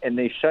 and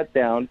they shut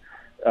down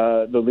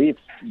the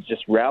Leafs,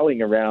 just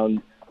rallying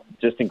around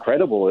just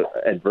incredible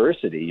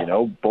adversity.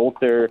 Both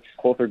their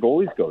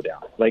goalies go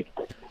down.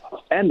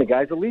 And the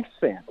guy's a Leafs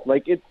fan.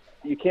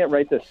 You can't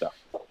write this stuff.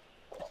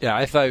 Yeah,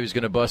 I thought he was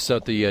going to bust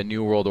out the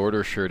New World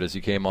Order shirt as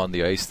he came on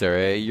the ice there.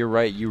 Hey, you're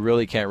right. You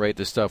really can't write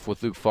this stuff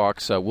with Luke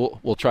Fox.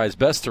 We'll try his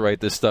best to write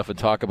this stuff and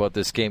talk about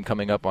this game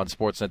coming up on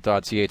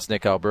Sportsnet.ca. It's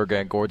Nick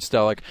Alberga and Gord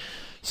Stellick.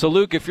 So,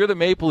 Luke, if you're the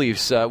Maple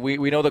Leafs,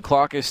 we know the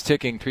clock is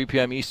ticking, 3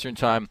 p.m. Eastern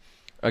time.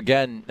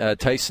 Again,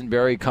 Tyson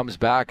Barrie comes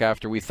back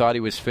after we thought he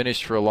was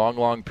finished for a long,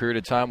 long period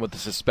of time with a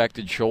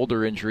suspected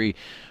shoulder injury.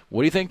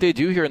 What do you think they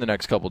do here in the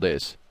next couple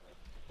days?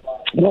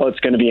 Well, it's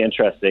going to be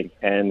interesting.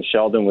 And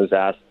Sheldon was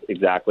asked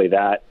exactly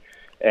that.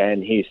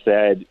 And he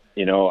said,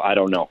 I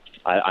don't know.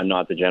 I'm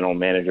not the general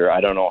manager.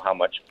 I don't know how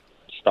much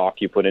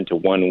stock you put into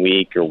 1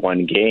 week or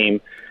one game.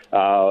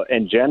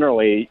 And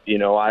generally,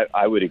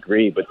 I would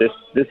agree. But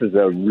this is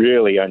a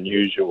really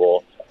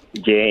unusual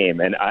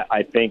game. And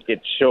I think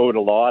it showed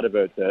a lot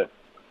about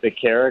the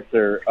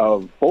character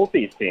of both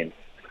these teams,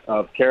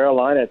 of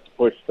Carolina to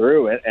push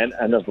through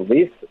and of the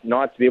Leafs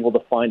not to be able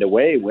to find a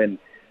way when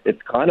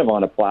it's kind of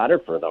on a platter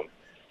for them.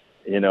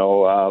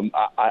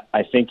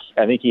 I think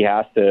he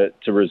has to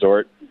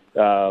resort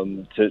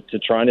to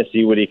trying to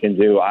see what he can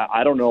do.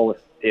 I don't know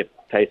if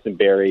Tyson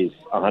Barrie's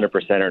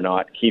 100% or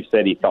not. Keefe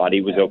said he thought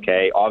he was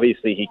okay.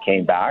 Obviously, he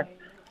came back,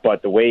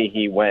 but the way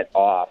he went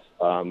off,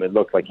 it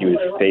looked like he was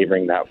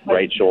favoring that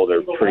right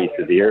shoulder pretty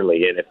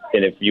severely.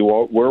 And if you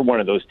were one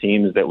of those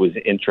teams that was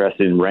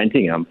interested in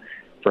renting him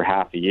for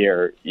half a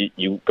year,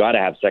 you got to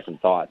have second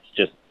thoughts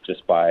just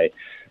by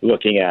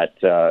looking at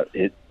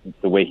the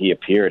way he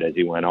appeared as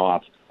he went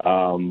off.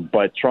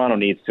 But Toronto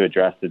needs to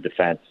address the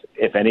defense.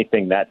 If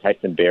anything, that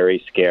Tyson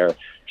Barrie scare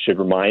should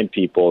remind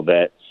people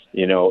that,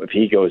 if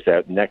he goes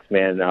out, next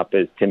man up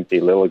is Timothy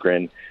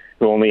Liljegren,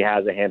 who only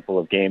has a handful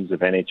of games of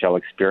NHL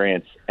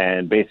experience.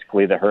 And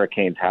basically the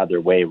Hurricanes had their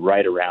way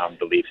right around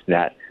the Leafs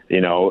net.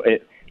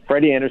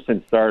 Freddie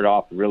Anderson started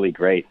off really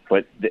great,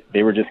 but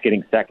they were just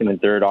getting second and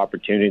third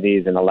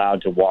opportunities and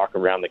allowed to walk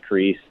around the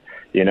crease.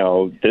 There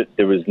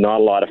was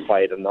not a lot of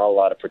fight and not a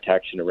lot of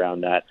protection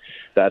around that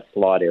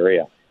slot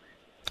area.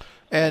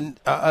 And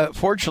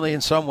fortunately,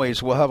 in some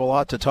ways, we'll have a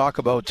lot to talk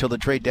about till the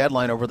trade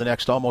deadline over the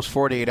next almost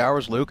 48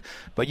 hours, Luke.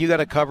 But you got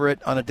to cover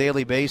it on a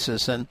daily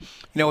basis. And,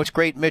 it's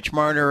great, Mitch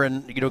Marner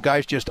and,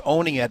 guys just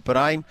owning it. But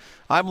I'm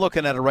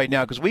looking at it right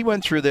now because we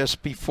went through this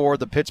before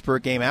the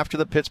Pittsburgh game, after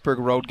the Pittsburgh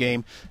road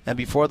game, and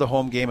before the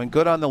home game. And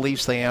good on the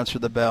Leafs, they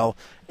answered the bell.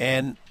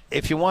 And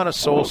if you want to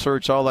soul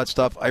search, all that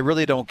stuff, I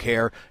really don't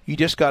care. You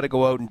just got to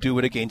go out and do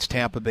it against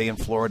Tampa Bay and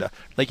Florida.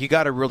 You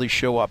got to really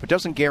show up. It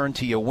doesn't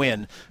guarantee a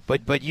win,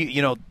 but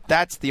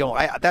that's the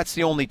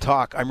only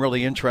talk I'm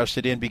really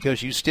interested in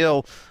because you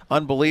still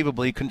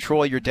unbelievably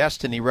control your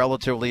destiny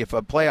relatively if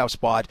a playoff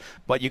spot,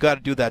 but you got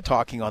to do that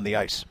talking on the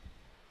ice.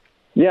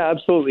 Yeah,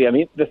 absolutely. I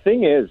mean, the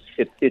thing is,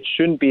 it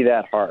shouldn't be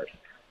that hard.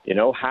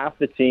 Half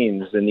the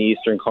teams in the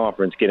Eastern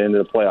Conference get into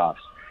the playoffs.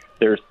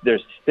 Their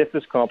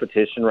stiffest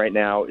competition right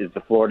now is the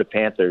Florida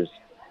Panthers,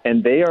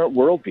 and they are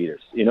world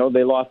beaters.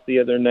 They lost the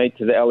other night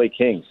to the LA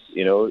Kings.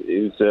 It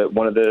was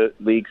one of the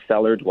league's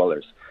cellar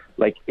dwellers.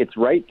 It's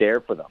right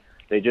there for them.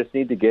 They just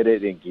need to get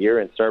it in gear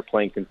and start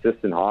playing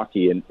consistent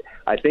hockey. And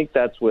I think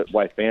that's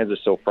why fans are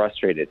so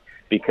frustrated,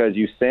 because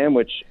you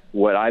sandwich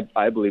what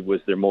I believe was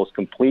their most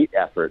complete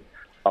effort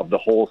of the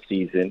whole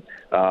season,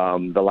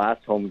 the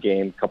last home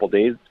game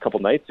couple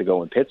nights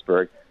ago in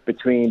Pittsburgh,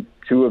 between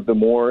two of the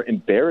more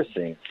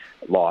embarrassing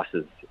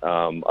losses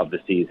of the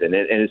season.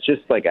 And it's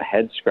just like a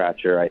head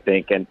scratcher, I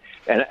think. And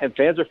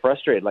fans are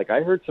frustrated.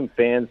 I heard some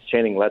fans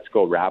chanting, "Let's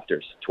go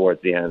Raptors"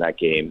 towards the end of that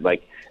game,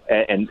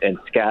 and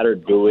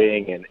scattered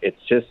booing. And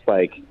it's just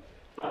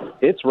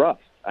it's rough.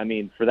 I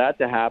mean, for that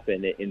to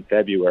happen in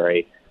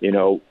February,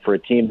 for a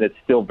team that's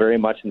still very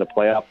much in the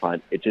playoff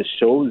hunt, it just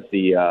shows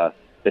the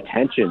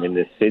tension in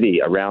this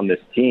city around this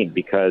team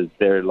because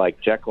they're like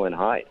Jekyll and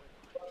Hyde.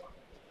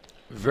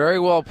 Very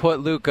well put,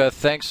 Luca.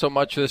 Thanks so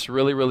much for this.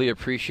 Really, really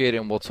appreciate it,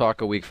 and we'll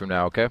talk a week from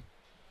now, okay?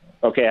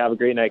 Okay, have a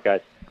great night,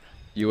 guys.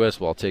 You as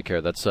well. Take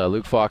care. That's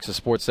Luke Fox of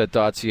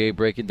Sportsnet.ca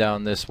breaking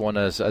down this one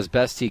as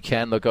best he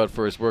can. Look out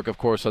for his work, of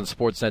course, on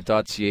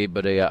Sportsnet.ca,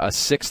 but a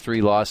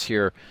 6-3 loss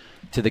here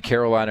to the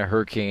Carolina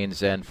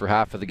Hurricanes, and for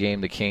half of the game,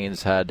 the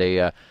Canes had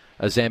a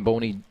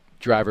Zamboni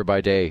driver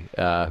by day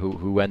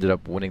who ended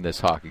up winning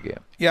this hockey game.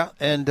 Yeah,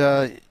 and,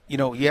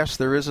 yes,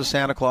 there is a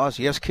Santa Claus.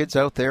 Yes, kids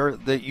out there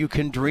that you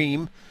can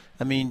dream.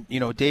 I mean,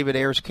 David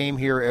Ayres came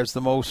here as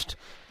the most,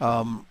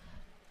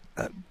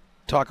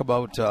 talk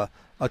about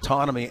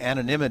autonomy,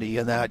 anonymity,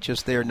 and that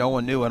just there, no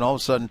one knew. And all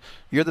of a sudden,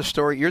 you're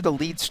the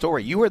lead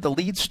story. You were the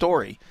lead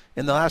story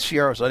in the last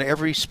few hours on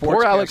every sports.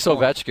 Poor Alex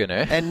Ovechkin,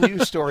 eh? And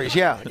news stories,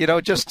 yeah.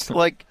 Just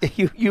like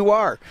you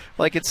are.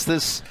 Like it's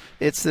this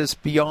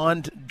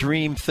beyond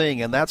dream thing,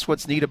 and that's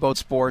what's neat about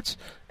sports.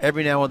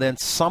 Every now and then,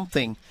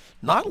 something,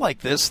 not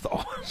like this,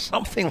 though,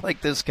 something like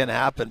this can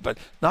happen, but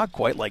not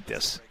quite like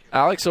this.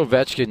 Alex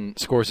Ovechkin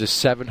scores his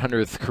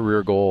 700th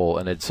career goal,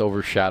 and it's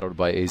overshadowed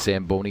by a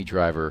Zamboni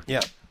driver.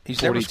 Yeah,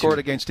 he's never scored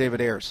against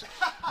David Ayres.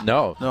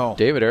 No.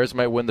 David Ayres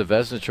might win the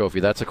Vezina Trophy.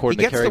 That's according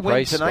to Carey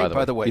Price. He gets the win tonight,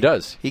 by the way. He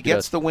does. He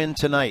gets the win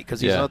tonight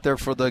because he's out there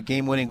for the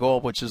game-winning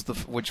goal, which was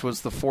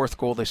the fourth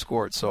goal they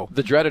scored. So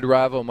the dreaded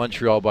rival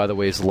Montreal, by the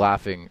way, is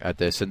laughing at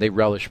this, and they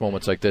relish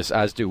moments like this,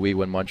 as do we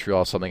when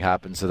Montreal something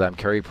happens to them.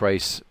 Carey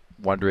Price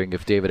wondering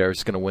if David Ayres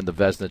is going to win the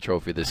Vezina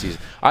Trophy this season.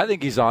 I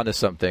think he's on to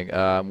something.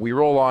 We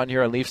roll on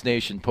here on Leafs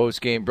Nation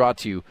post-game, brought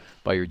to you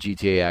by your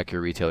GTA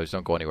Acura retailers.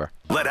 Don't go anywhere.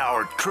 Let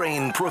our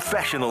trained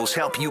professionals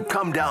help you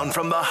come down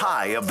from the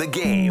high of the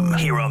game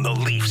here on the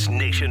Leafs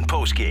Nation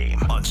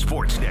postgame on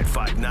Sportsnet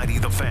 590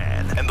 The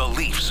Fan and the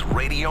Leafs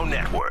Radio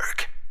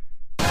Network.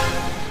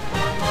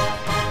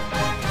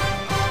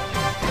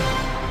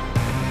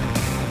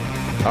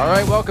 All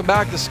right, welcome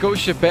back to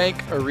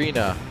Scotiabank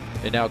Arena.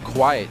 And now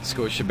quiet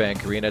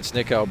Scotiabank Arena. It's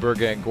Nick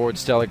Alberga and Gord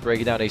Stellick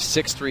breaking down a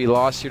 6-3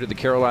 loss here to the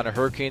Carolina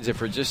Hurricanes.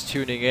 If we're just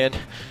tuning in,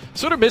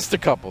 sort of missed a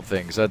couple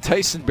things.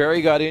 Tyson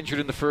Barrie got injured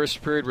in the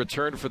first period,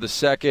 returned for the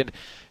second.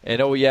 And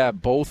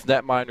both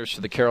netminders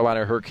for the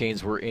Carolina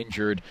Hurricanes were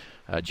injured.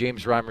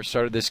 James Reimer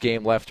started this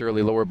game, left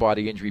early, lower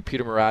body injury.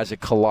 Peter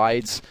Mrazek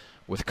collides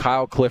with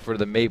Kyle Clifford of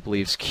the Maple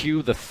Leafs.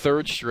 Cue the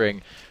third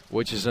string,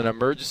 which is an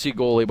emergency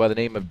goalie by the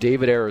name of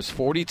David Ayres,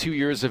 42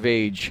 years of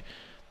age.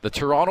 The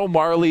Toronto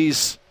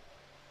Marlies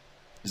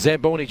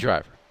Zamboni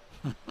driver.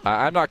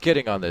 I'm not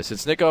kidding on this.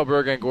 It's Nick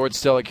Alberga and Gord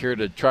Stellick here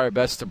to try our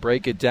best to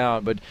break it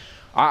down. But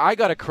I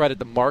got to credit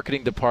the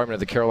marketing department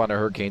of the Carolina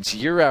Hurricanes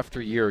year after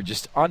year.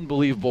 Just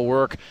unbelievable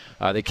work.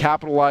 They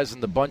capitalized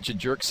on the bunch of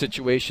jerk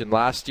situation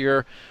last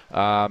year.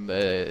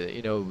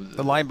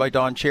 The line by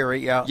Don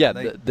Cherry, yeah. Yeah,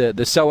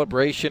 the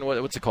celebration.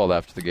 What's it called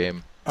after the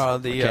game?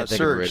 The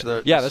surge.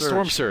 The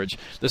storm surge.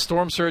 The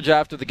storm surge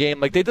after the game.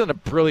 Like, they did a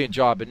brilliant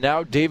job. And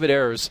now David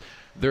Ayres,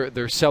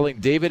 they're selling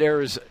David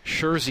Ayres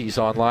jerseys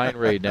online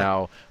right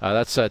now.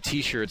 That's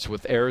T-shirts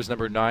with Ayres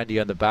number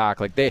 90 on the back.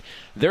 Like,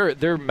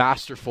 they're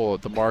masterful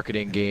at the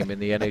marketing game in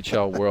the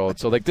NHL world.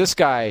 So, like, this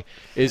guy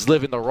is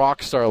living the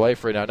rock star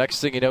life right now.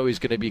 Next thing you know, he's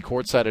going to be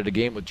courtside at a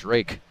game with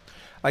Drake.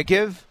 I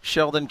give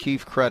Sheldon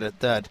Keefe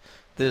credit that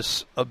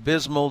this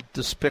abysmal,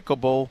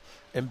 despicable,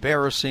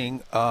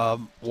 embarrassing,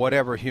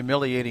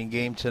 humiliating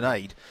game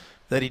tonight,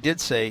 that he did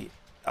say,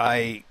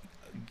 I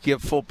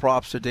give full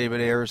props to David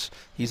Ayres.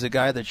 He's a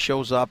guy that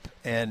shows up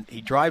and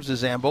he drives the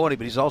Zamboni,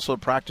 but he's also a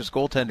practice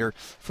goaltender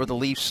for the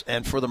Leafs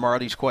and for the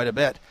Marlies quite a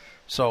bit.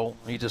 So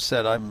he just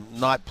said, I'm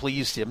not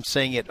pleased. I'm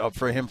saying it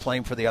for him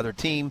playing for the other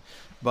team,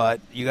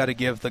 but you got to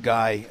give the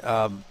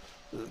guy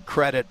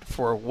credit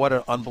for what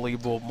an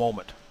unbelievable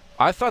moment.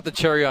 I thought the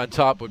cherry on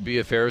top would be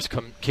if Ayres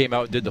came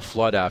out and did the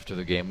flood after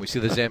the game. We see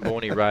the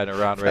Zamboni riding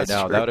around right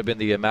now. True. That would have been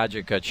the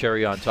magic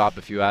cherry on top,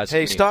 if you ask me.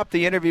 Hey, stop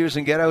the interviews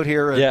and get out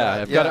here. And,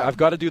 I've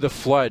got to do the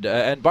flood.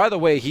 And by the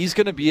way, he's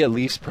going to be at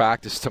Leafs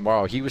practice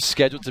tomorrow. He was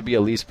scheduled to be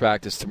at Leafs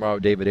practice tomorrow,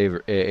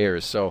 David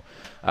Ayres. So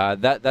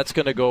that's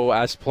going to go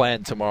as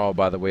planned tomorrow,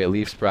 by the way, at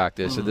Leafs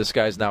practice. And this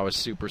guy's now a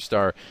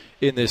superstar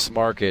in this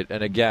market.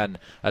 And again,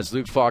 as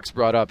Luke Fox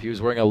brought up, he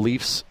was wearing a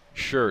Leafs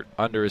shirt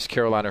under his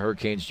Carolina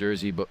Hurricanes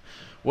jersey. But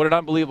what an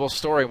unbelievable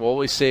story. We'll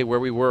always say where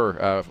we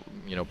were,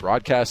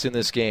 broadcasting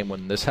this game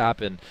when this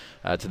happened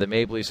to the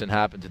Maple Leafs and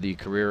happened to the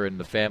career and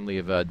the family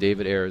of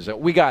David Ayres.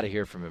 We got to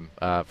hear from him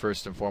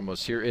first and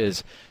foremost. Here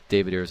is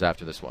David Ayres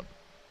after this one.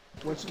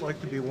 What's it like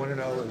to be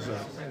 1-0 as an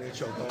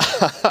NHL player?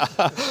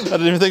 I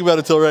didn't even think about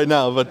it till right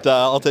now, but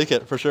I'll take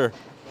it for sure.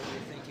 What were you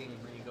thinking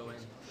when you go in?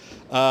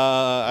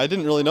 I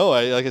didn't really know.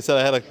 Like I said,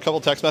 I had a couple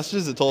text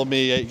messages that told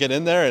me, hey, get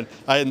in there, and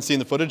I hadn't seen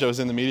the footage. I was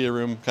in the media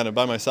room kind of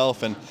by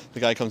myself, and the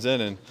guy comes in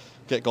and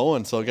get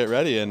going, so get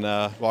ready, and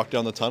walk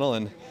down the tunnel,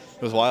 and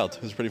it was wild.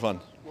 It was pretty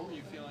fun. What were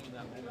you feeling in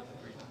that moment?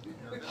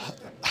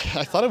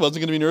 I thought I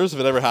wasn't going to be nervous if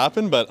it ever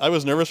happened, but I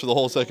was nervous for the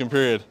whole second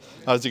period.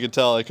 As you could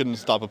tell, I couldn't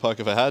stop a puck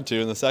if I had to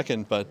in the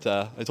second, but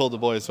I told the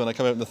boys when I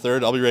come out in the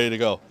third, I'll be ready to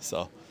go.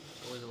 So.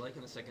 What was it like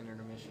in the second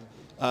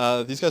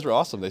intermission? These guys were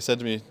awesome. They said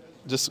to me,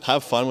 just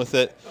have fun with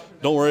it.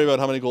 Don't worry about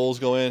how many goals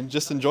go in.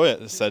 Just enjoy it.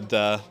 They said,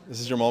 this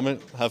is your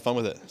moment. Have fun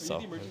with it.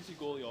 Are you the emergency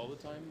goalie all the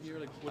time here?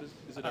 Like,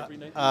 is it every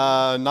night?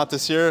 Not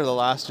this year. The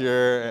last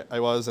year I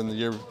was, and the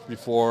year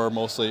before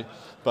mostly.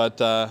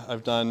 But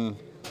I've done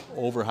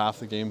over half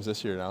the games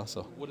this year now.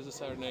 So. What does a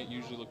Saturday night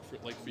usually look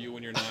like for you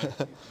when you're not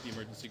the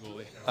emergency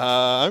goalie?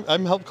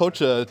 I'm help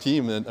coach a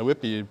team at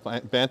Whitby,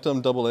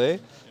 Bantam AA,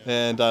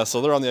 and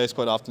so they're on the ice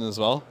quite often as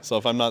well. So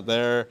if I'm not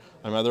there,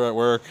 I'm either at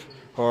work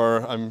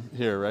or I'm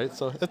here, right?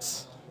 So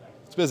it's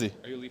busy.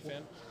 Are you a Leaf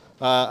fan?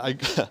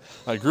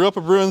 I grew up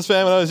a Bruins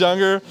fan when I was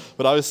younger,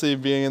 but obviously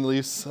being in the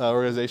Leafs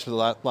organization for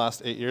the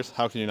last 8 years,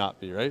 how can you not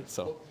be, right?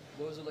 So.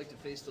 What was it like to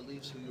face the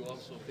Leafs, who you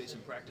also face in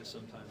practice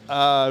sometimes?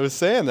 I was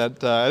saying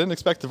that I didn't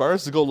expect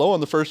Tavares to go low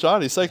on the first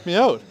shot. He psyched me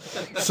out.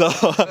 So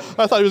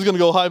I thought he was going to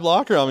go high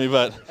blocker on me,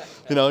 but,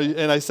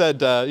 and I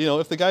said,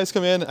 if the guys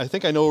come in, I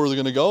think I know where they're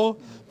going to go,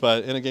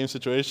 but in a game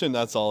situation,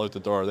 that's all out the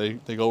door. They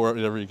go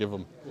wherever you give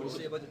them. What do you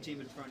say about the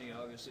team in front of you?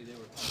 Obviously, they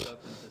were pumped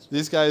up.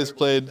 These guys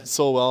played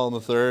so well in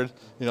the third.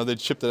 They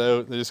chipped it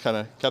out. They just kind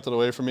of kept it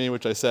away from me,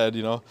 which I said,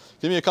 give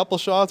me a couple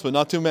shots, but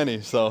not too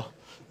many. So it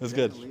was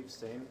good. Did the Leafs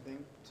say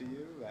anything to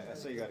you? I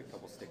saw you got a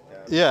couple stick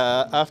taps.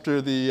 Yeah,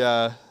 after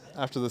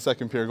the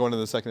second period, going to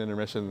the second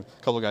intermission,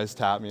 a couple guys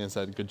tapped me and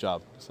said, good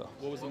job. So.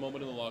 What was the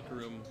moment in the locker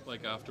room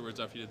like afterwards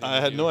after you did the I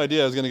had no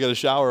idea I was going to get a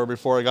shower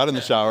before I got in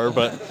the shower,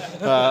 but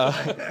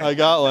I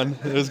got one.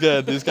 It was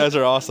good. These guys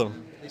are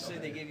awesome. They say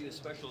they gave you a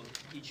special,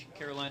 each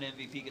Carolina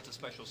MVP gets a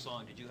special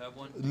song. Did you have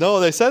one? No,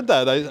 they said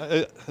that.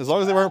 I as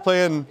long as they weren't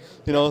playing,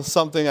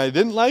 something I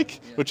didn't like,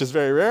 which is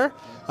very rare,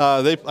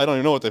 I don't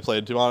even know what they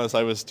played. To be honest,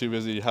 I was too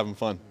busy having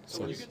fun.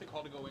 So when you get the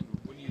call to go in,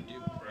 what do you do?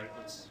 Right?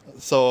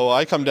 So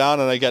I come down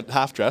and I get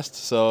half dressed.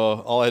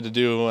 So all I had to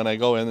do when I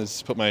go in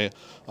is put my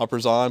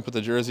uppers on, put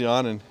the jersey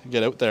on, and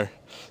get out there.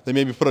 They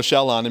made me put a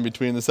shell on in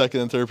between the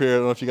second and third period. I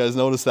don't know if you guys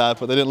noticed that,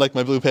 but they didn't like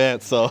my blue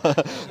pants, so I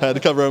had to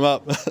cover them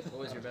up. What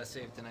was your best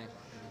save tonight?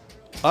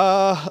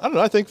 I don't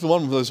know. I think the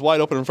one was wide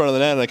open in front of the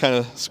net, and I kind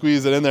of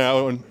squeezed it in there.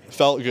 That one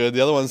felt good.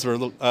 The other ones were,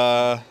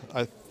 I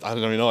don't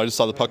even know. I just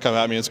saw the puck come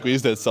at me and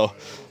squeezed it. So,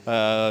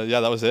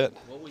 that was it.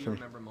 What will you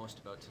remember most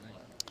about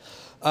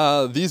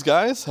tonight? These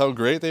guys, how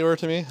great they were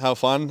to me, how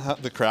fun.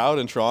 The crowd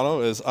in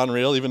Toronto is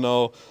unreal. Even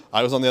though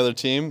I was on the other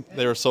team,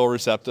 they were so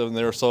receptive and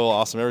they were so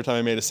awesome. Every time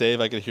I made a save,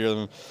 I could hear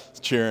them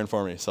cheering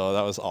for me. So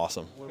that was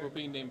awesome. What about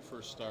being named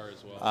first star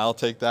as well? I'll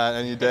take that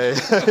any day.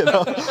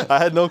 I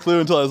had no clue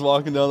until I was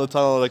walking down the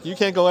tunnel. Like, you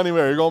can't go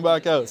anywhere. You're going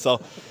back out.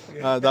 So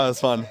that was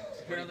fun.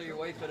 Apparently your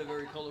wife had a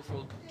very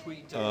colorful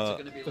tweet. What's it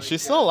going to be like?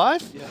 She's still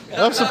alive?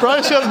 Yeah. I'm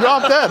surprised she hasn't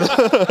dropped dead.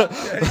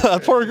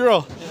 That poor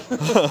girl.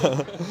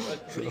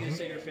 What are you going to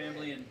say to your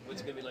family, and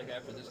what's it going to be like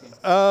after this game?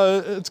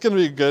 It's going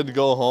to be good to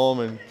go home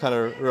and kind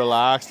of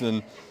relax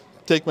and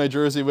take my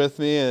jersey with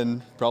me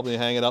and probably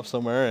hang it up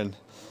somewhere and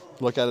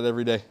look at it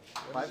every day.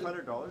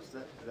 $500? Is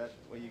that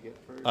what you get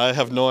for? I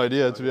have no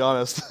idea, to be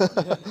honest. I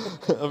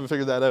haven't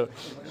figured that out.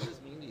 What does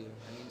this mean to you?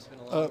 I mean, it's been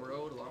a long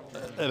road, a long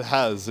time. It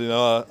has.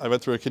 I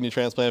went through a kidney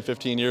transplant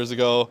 15 years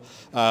ago.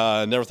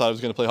 Never thought I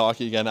was going to play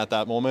hockey again at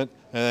that moment.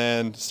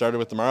 And started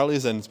with the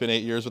Marlies, and it's been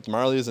 8 years with the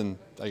Marlies, and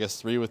I guess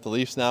 3 with the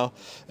Leafs now.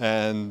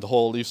 And the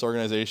whole Leafs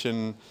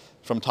organization,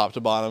 from top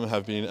to bottom,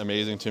 have been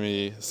amazing to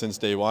me since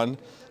day one.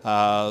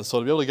 So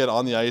to be able to get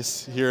on the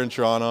ice here in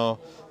Toronto,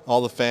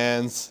 all the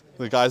fans,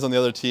 the guys on the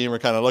other team are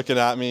kind of looking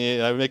at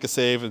me. I make a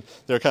save, and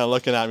they're kind of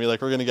looking at me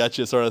like, we're going to get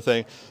you, sort of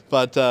thing.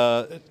 But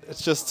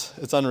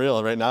it's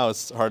unreal. Right now,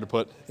 it's hard to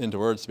put into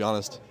words, to be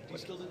honest. Do you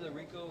still do the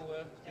Rico,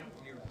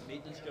 your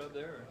maintenance job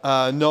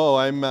there? No,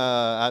 I'm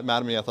at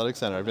Mattamy Athletic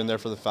Center. I've been there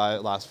for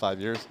the last 5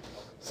 years.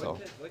 So.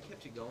 What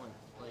kept you going?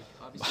 Like,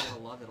 obviously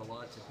you love it a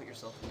lot to put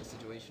yourself in a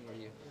situation where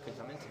you could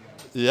come into it.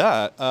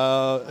 Yeah,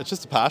 it's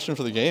just a passion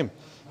for the game.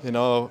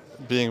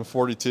 Being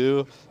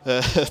 42,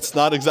 it's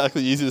not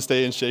exactly easy to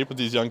stay in shape with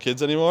these young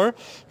kids anymore.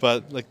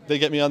 But they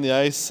get me on the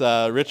ice.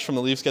 Rich from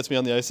the Leafs gets me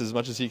on the ice as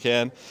much as he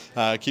can.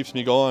 Keeps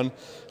me going,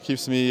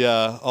 keeps me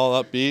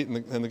all upbeat.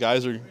 And the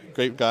guys are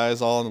great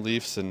guys, all on the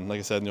Leafs, and like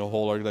I said, the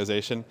whole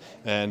organization.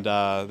 And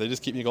they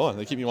just keep me going.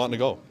 They keep me wanting to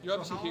go. You're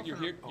obviously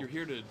you're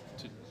here to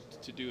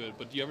do it,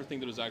 but do you ever think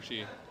that it was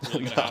actually really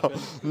going to happen?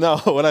 No,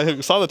 when I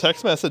saw the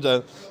text message,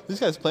 these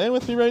guys playing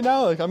with me right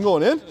now, like, I'm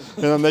going in. And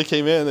then they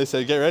came in and they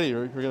said, get ready,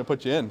 we're going to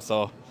put you in.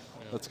 So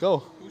let's go.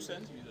 Who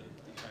sends you the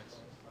text?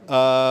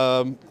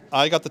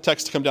 I got the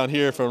text to come down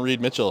here from Reed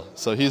Mitchell.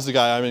 So he's the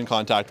guy I'm in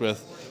contact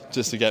with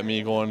just to get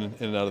me going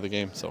in and out of the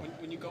game. So.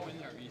 When you go in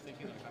there, are you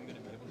thinking, like, I'm going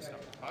to be able to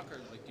stop the puck, or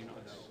do you not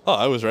know? Oh,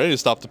 I was ready to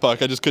stop the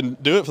puck. I just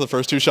couldn't do it for the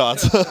first 2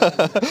 shots.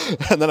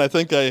 And then I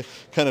think I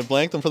kind of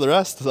blanked them for the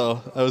rest. So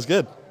that was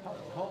good.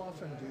 How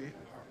often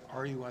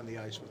are you on the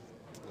ice with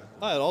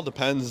It all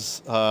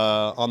depends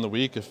on the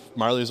week. If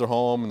Marlies are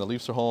home and the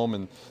Leafs are home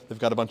and they've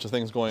got a bunch of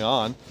things going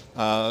on.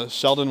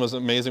 Sheldon was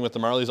amazing with the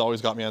Marlies,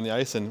 always got me on the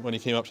ice, and when he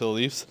came up to the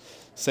Leafs,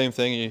 same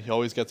thing. He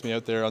always gets me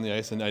out there on the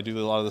ice, and I do a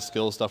lot of the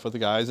skill stuff with the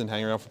guys and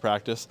hang around for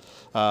practice.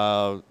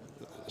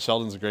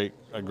 Sheldon's a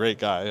great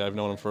guy. I've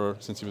known him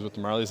since he was with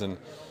the Marlies, and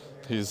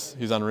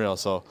he's unreal.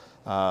 So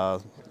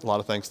a lot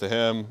of thanks to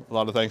him. A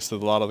lot of thanks to a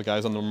lot of the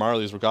guys on the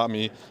Marlies who got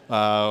me.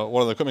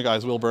 One of the equipment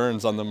guys, Will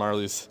Burns, on the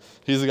Marlies.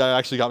 He's the guy who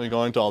actually got me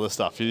going to all this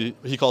stuff. He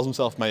calls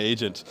himself my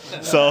agent.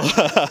 So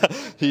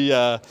he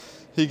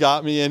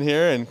got me in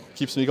here and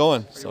keeps me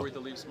going. Are you worried the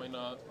Leafs might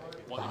not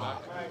want you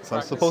back? So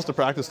I'm supposed to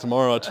practice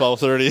tomorrow at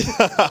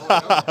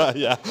 12:30.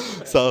 Yeah.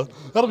 So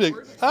that'll be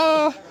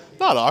not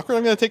awkward.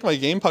 I'm going to take my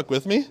game puck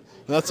with me, and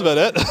that's about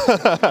it.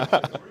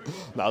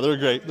 No, they're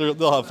great.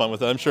 They'll have fun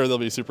with it. I'm sure they'll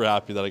be super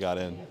happy that I got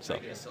in. So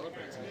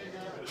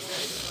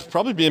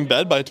probably be in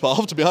bed by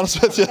 12, to be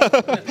honest with you.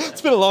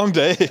 It's been a long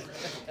day.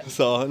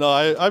 So no,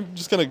 I'm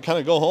just going to kind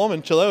of go home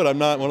and chill out. I'm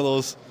not one of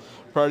those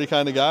party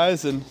kind of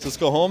guys, and just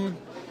go home,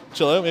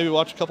 chill out, maybe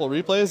watch a couple of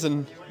replays,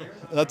 and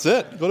that's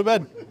it. Go to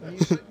bed. You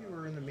said you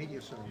were in the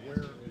media center.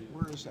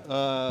 Where is that?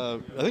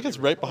 I think it's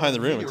right behind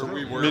the room. It's a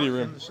media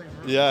room.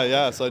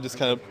 Yeah. So I just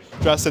kind of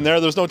dressed in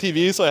there. There's no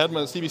TV, so I had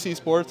my CBC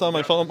Sports on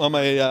my phone, on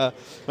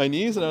my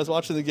knees, and I was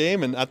watching the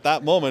game. And at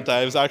that moment,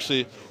 I was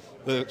actually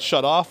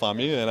shut off on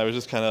me, and I was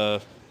just kind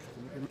of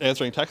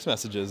answering text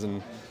messages,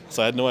 and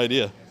so I had no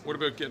idea. What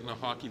about getting a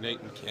Hockey Night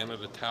in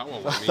Canada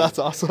towel? I mean, that's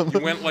awesome. You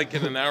went like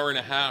in an hour and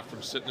a half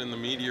from sitting in the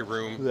media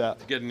room to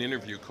get an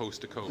interview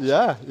coast to coast.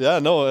 Yeah.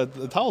 No,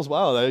 the towel's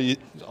wild.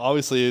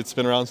 Obviously, it's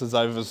been around since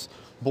I was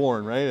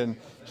born, right? And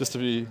just to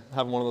be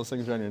having one of those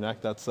things around your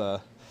neck, that's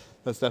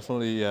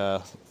definitely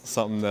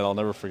something that I'll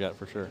never forget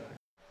for sure.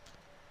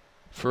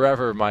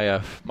 Forever,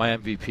 my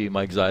MVP,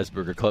 Mike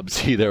Zeisberger, Club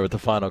C there with the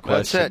final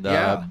question. That's it,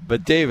 yeah.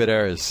 But David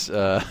Ayres,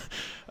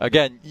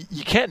 again,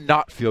 you can't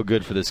not feel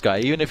good for this guy.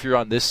 Even if you're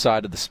on this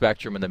side of the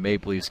spectrum and the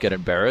Maple Leafs get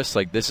embarrassed,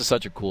 like, this is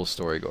such a cool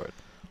story, Gord.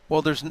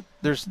 Well,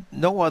 there's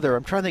no other.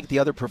 I'm trying to think of the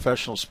other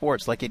professional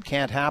sports. Like, it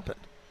can't happen.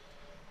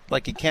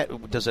 Like, it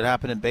can't. Does it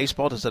happen in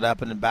baseball? Does it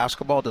happen in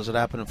basketball? Does it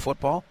happen in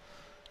football?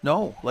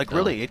 No. Like,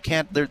 really, it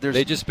can't.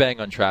 They just bang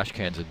on trash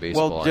cans in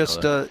baseball. Well, just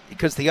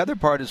because the other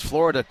part is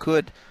Florida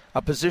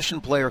a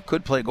position player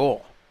could play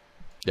goal.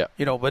 Yeah.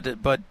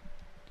 But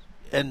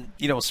and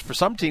for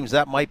some teams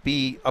that might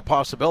be a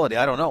possibility.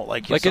 I don't know.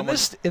 Like in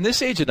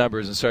this age of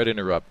numbers, and sorry to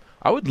interrupt,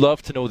 I would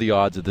love to know the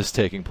odds of this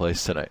taking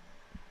place tonight.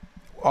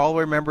 All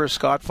I remember is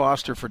Scott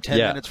Foster for 10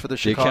 minutes for the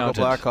Chicago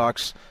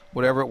Blackhawks,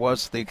 whatever it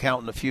was, the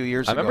accountant a few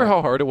years ago. I remember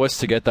how hard it was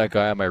to get that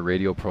guy on my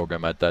radio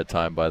program at that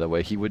time, by the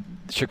way.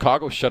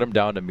 Chicago shut him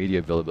down to media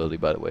availability,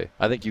 by the way.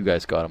 I think you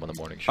guys got him on the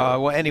morning show.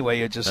 Well,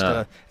 anyway, it just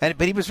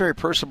but he was very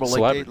personable,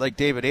 like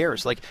David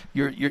Ayres. Like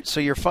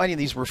you're finding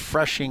these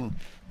refreshing,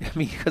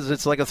 because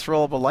it's like a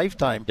thrill of a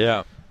lifetime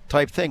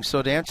type thing.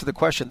 So to answer the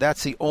question,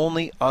 that's the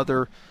only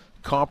other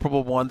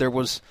comparable one.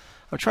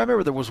 I'm trying to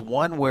remember, there was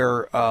one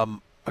where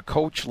a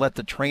coach let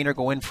the trainer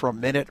go in for a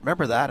minute.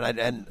 Remember that?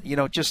 And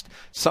just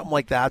something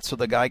like that. So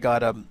the guy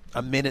got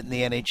a minute in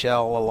the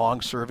NHL, a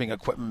long-serving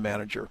equipment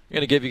manager. I'm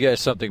going to give you guys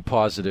something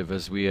positive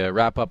as we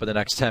wrap up in the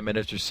next 10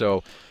 minutes or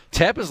so.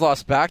 Tampa's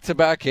lost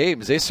back-to-back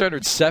games. They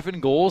surrendered 7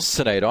 goals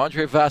tonight.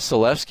 Andrei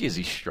Vasilevsky, is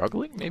he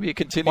struggling? Maybe it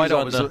continues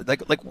on.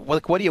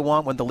 What do you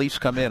want when the Leafs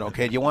come in?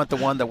 Okay, do you want the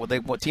one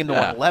team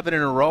that won 11 in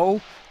a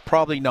row?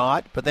 Probably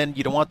not. But then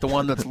you don't want the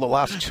one that's the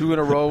last 2 in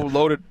a row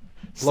loaded.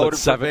 Loaded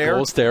 7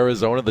 goals to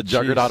Arizona, the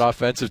juggernaut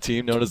offensive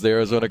team known as the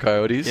Arizona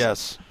Coyotes.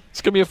 Yes.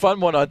 It's going to be a fun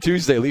one on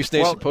Tuesday, Leafs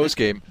Nation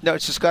postgame. No,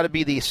 it's just got to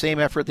be the same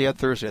effort they had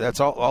Thursday. That's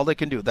all they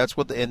can do. That's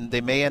what, and they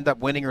may end up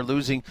winning or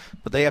losing,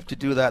 but they have to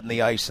do that in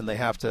the ice, and they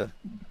have to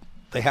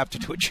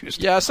do it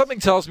Tuesday. Yeah, something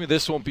tells me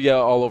this won't be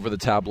all over the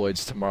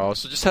tabloids tomorrow.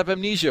 So just have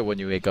amnesia when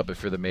you wake up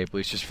if you're the Maple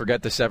Leafs. Just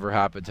forget this ever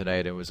happened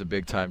tonight. It was a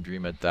big-time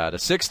dream at that. A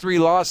 6-3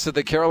 loss to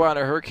the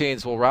Carolina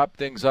Hurricanes will wrap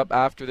things up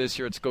after this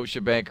here at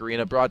Scotiabank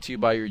Arena. Brought to you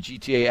by your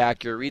GTA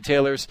Acura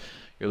retailers.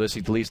 You're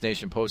listening to Leafs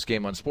Nation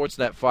postgame on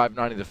Sportsnet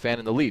 590 The Fan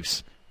and the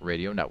Leafs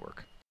Radio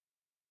Network.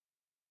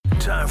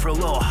 Time for a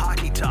little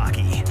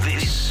hockey-talky.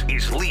 This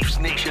is Leafs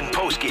Nation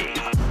postgame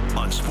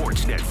on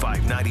Sportsnet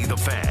 590 The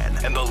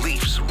Fan and the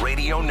Leafs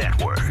Radio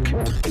Network.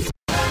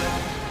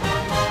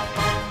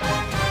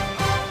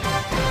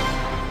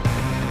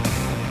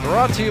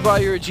 Brought to you by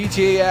your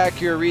GTA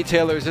Acura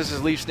retailers. This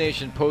is Leafs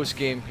Nation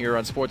postgame here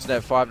on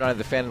Sportsnet 590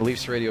 The Fan and the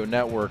Leafs Radio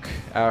Network.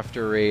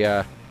 After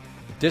a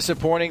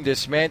disappointing,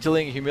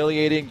 dismantling,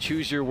 humiliating,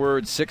 choose your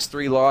words,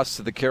 6-3 loss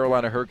to the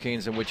Carolina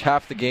Hurricanes, in which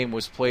half the game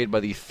was played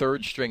by the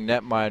third-string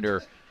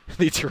netminder,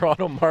 the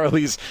Toronto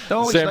Marlies.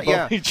 No,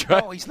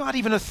 he's not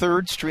even a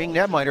third-string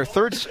netminder.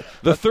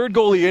 The third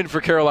goalie in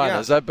for Carolina.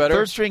 Is that better?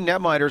 Third-string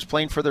netminder is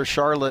playing for their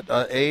Charlotte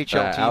AHL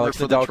team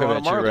for the Toronto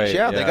Marlies. Right.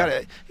 Yeah, they got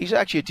it. He's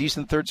actually a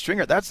decent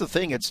third-stringer. That's the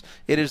thing. It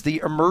is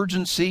the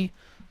emergency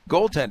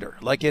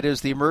goaltender. Like, it is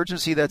the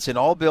emergency that's in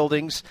all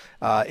buildings.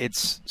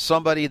 It's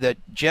somebody that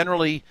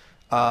generally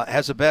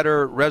has a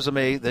better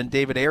resume than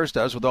David Ayres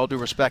does, with all due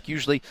respect.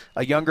 Usually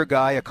a younger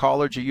guy, a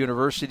college or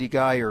university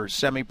guy or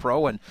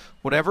semi-pro and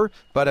whatever,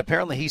 but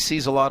apparently he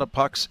sees a lot of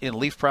pucks in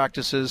Leaf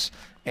practices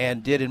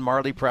and did in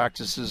Marley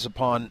practices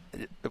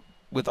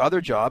with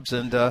other jobs,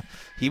 and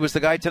he was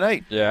the guy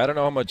tonight. Yeah, I don't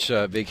know how much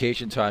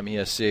vacation time he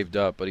has saved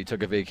up, but he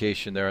took a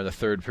vacation there in the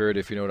third period,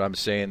 if you know what I'm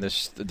saying.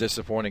 The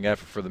disappointing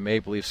effort for the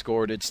Maple Leafs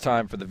scored. It's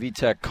time for the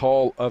VTech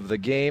call of the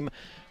game.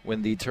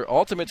 When the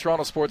ultimate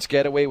Toronto sports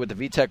getaway with the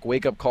VTech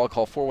wake-up call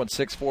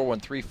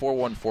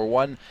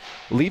 416-413-4141.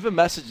 Leave a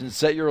message and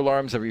set your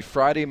alarms every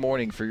Friday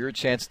morning for your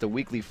chance at the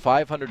weekly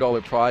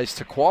 $500 prize.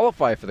 To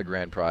qualify for the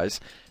grand prize,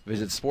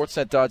 visit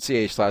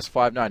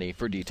sportsnet.ca/590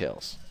 for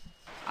details.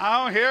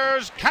 Now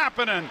here's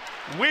Kapanen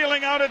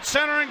wheeling out at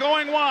center and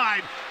going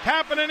wide.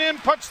 Kapanen in,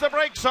 puts the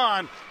brakes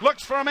on,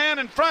 looks for a man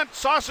in front,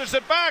 saucers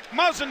it back.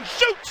 Muzzin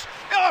shoots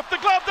off the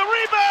glove, the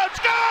rebound,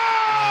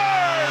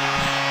 scores!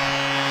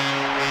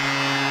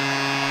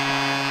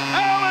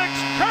 Alex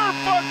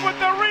Kerfoot with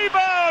the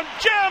rebound,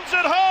 jams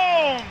it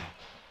home.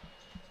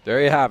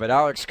 There you have it,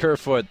 Alex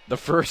Kerfoot, the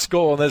first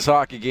goal in this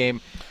hockey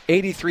game.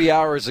 83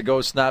 hours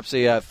ago, snaps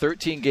a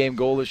 13-game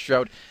goalless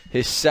drought.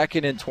 His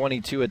second in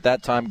 22 at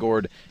that time,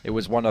 Gord. It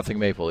was 1-0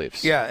 Maple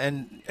Leafs. Yeah,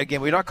 and again,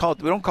 we don't call it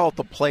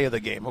the play of the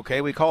game, okay?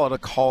 We call it a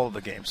call of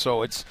the game.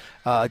 So it's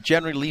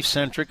generally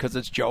Leaf-centric because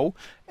it's Joe.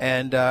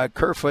 And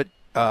Kerfoot,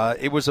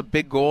 it was a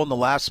big goal in the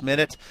last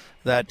minute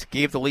that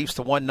gave the Leafs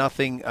the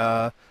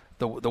 1-0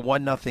 the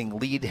 1-0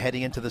 lead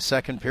heading into the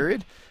second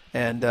period.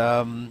 And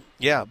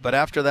but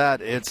after that,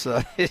 it's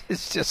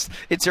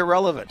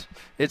irrelevant.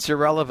 It's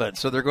irrelevant.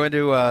 So they're going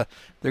to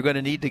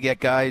need to get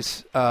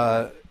guys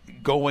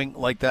going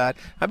like that.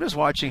 I'm just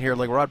watching here,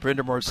 like Rod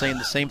Brind'Amour is saying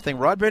the same thing.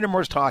 Rod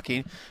Brind'Amour's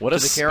talking to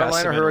the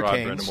Carolina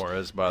Hurricanes, Rod Brind'Amour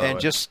is, by the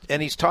way.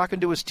 And he's talking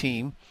to his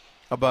team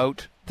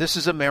about this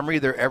is a memory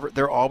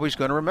they're always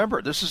going to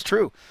remember. This is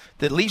true.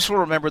 The Leafs will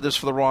remember this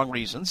for the wrong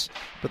reasons,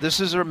 but this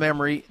is a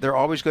memory they're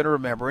always going to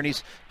remember. And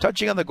he's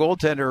touching on the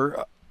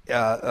goaltender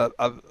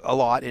a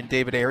lot in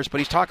David Ayres, but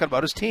he's talking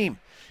about his team.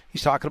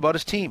 He's talking about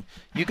his team.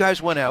 You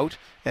guys went out,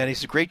 and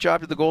he's a great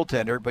job to the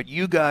goaltender, but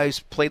you guys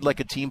played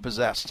like a team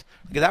possessed.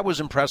 That was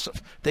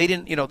impressive. They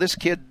didn't,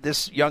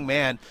 this young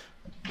man,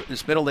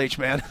 this middle-aged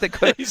man, that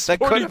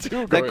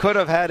could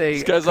have had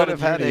a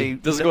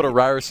doesn't go to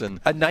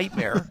Ryerson, a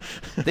nightmare.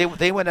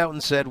 They went out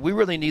and said, we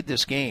really need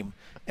this game,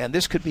 and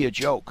this could be a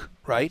joke,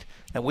 right?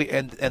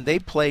 And they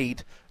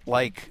played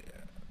like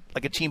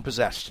a team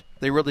possessed.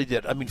 They really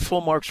did. I mean,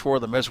 full marks for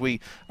them. As we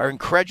are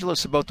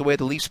incredulous about the way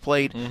the Leafs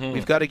played,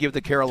 we've got to give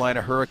the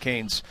Carolina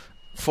Hurricanes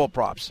full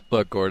props.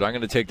 Look, Gord, I'm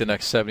going to take the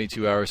next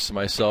 72 hours to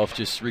myself,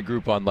 just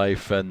regroup on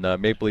life and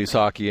Maple Leafs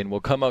hockey, and we'll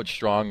come out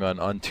strong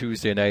on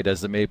Tuesday night as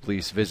the Maple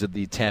Leafs visit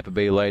the Tampa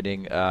Bay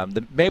Lightning.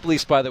 The Maple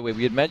Leafs, by the way,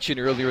 we had mentioned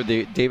earlier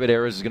David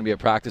Ayres is going to be at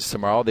practice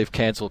tomorrow. They've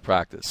canceled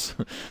practice.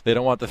 They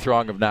don't want the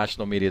throng of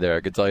national media there.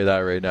 I can tell you that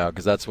right now,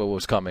 because that's what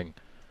was coming.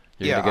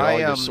 You're going to get all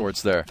your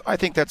sorts there. I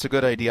think that's a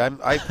good idea.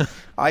 I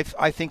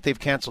think they've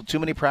canceled too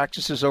many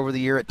practices over the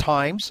year at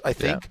times. I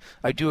think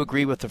I do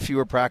agree with the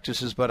fewer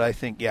practices, but I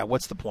think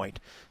what's the point?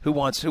 Who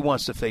wants to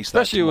face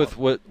especially that?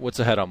 Especially with what's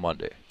ahead on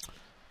Monday,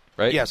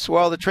 right? Yes.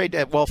 Well,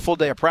 full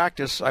day of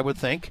practice, I would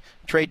think.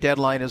 Trade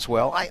deadline as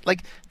well.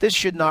 This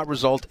should not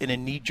result in a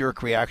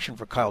knee-jerk reaction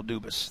for Kyle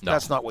Dubas. No.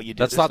 That's not what you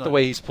do. That's not the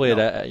way he's played.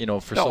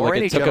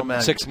 It took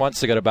him 6 months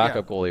to get a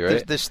backup goalie,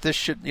 right? This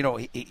should,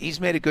 he's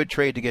made a good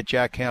trade to get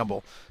Jack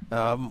Campbell.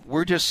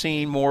 We're just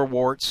seeing more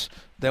warts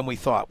than we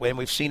thought. And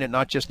we've seen it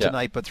not just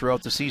tonight, but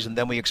throughout the season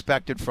than we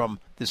expected from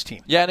this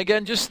team. Yeah, and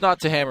again, just not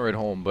to hammer it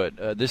home,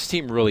 but this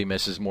team really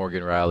misses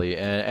Morgan Rielly.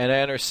 And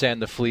I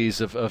understand the fleas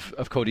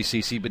of Cody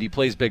Ceci, but he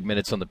plays big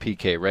minutes on the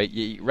PK,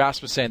 right?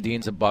 Rasmus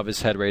Sandin's above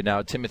his head right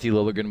now. Timothy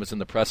Liljegren was in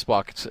the press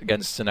box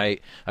again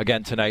tonight.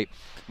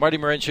 Marty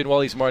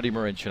Marincin, he's Marty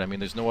Marincin. I mean,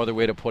 there's no other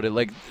way to put it.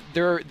 Like,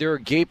 there are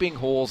gaping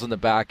holes in the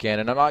back end,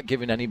 and I'm not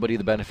giving anybody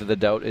the benefit of the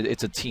doubt.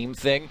 It's a team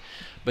thing.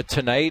 But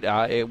tonight,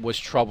 it was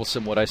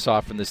troublesome what I saw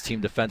from this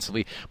team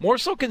defensively. More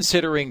so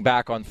considering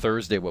back on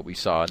Thursday what we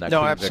saw in that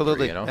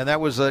absolutely. Victory, And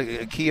that was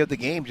a key of the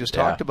game. Just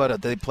talked about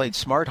it. They played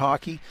smart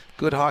hockey,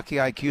 good hockey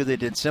IQ. They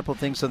did simple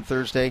things on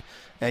Thursday.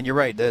 And you're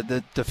right.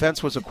 The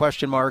defense was a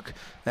question mark,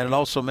 and it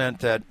also meant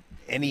that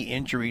any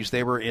injuries,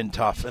 they were in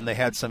tough. And they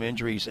had some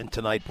injuries, and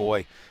tonight,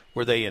 boy,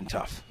 were they in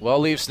tough. Well,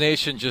 Leafs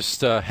Nation, just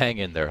hang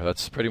in there.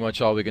 That's pretty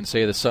much all we can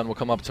say. The sun will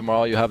come up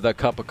tomorrow. You'll have that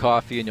cup of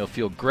coffee, and you'll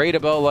feel great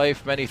about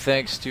life. Many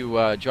thanks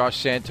to Josh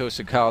Santos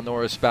and Kyle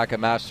Norris back at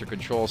Master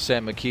Control,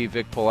 Sam McKee,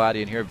 Vic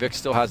Pilati in here. Vic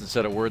still hasn't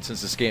said a word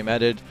since this game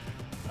ended.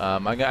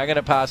 I'm going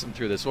to pass him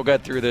through this. We'll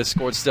get through this.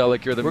 Gord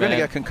Stellick, you're the man. We're going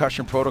to get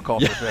concussion protocol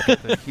for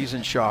Vic. He's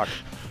in shock.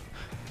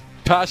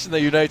 Passion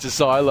that unites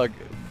us all.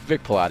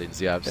 Vic Pilati is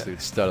the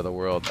absolute stud of the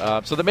world.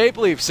 So the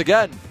Maple Leafs,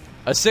 again,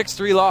 a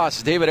 6-3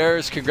 loss. David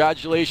Ayres,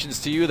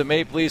 congratulations to you. The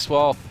Maple Leafs,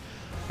 well,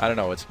 I don't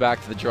know. It's back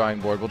to the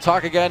drawing board. We'll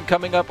talk again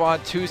coming up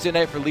on Tuesday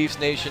night for Leafs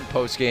Nation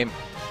postgame.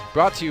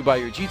 Brought to you by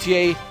your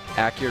GTA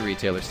Acura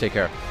retailers. Take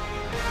care.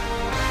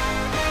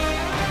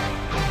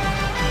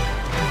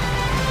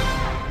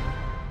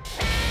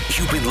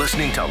 You've You've been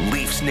listening to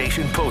Leafs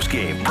Nation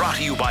Postgame, brought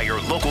to you by your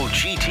local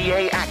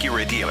GTA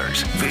Acura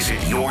dealers.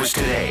 Visit yours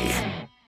today.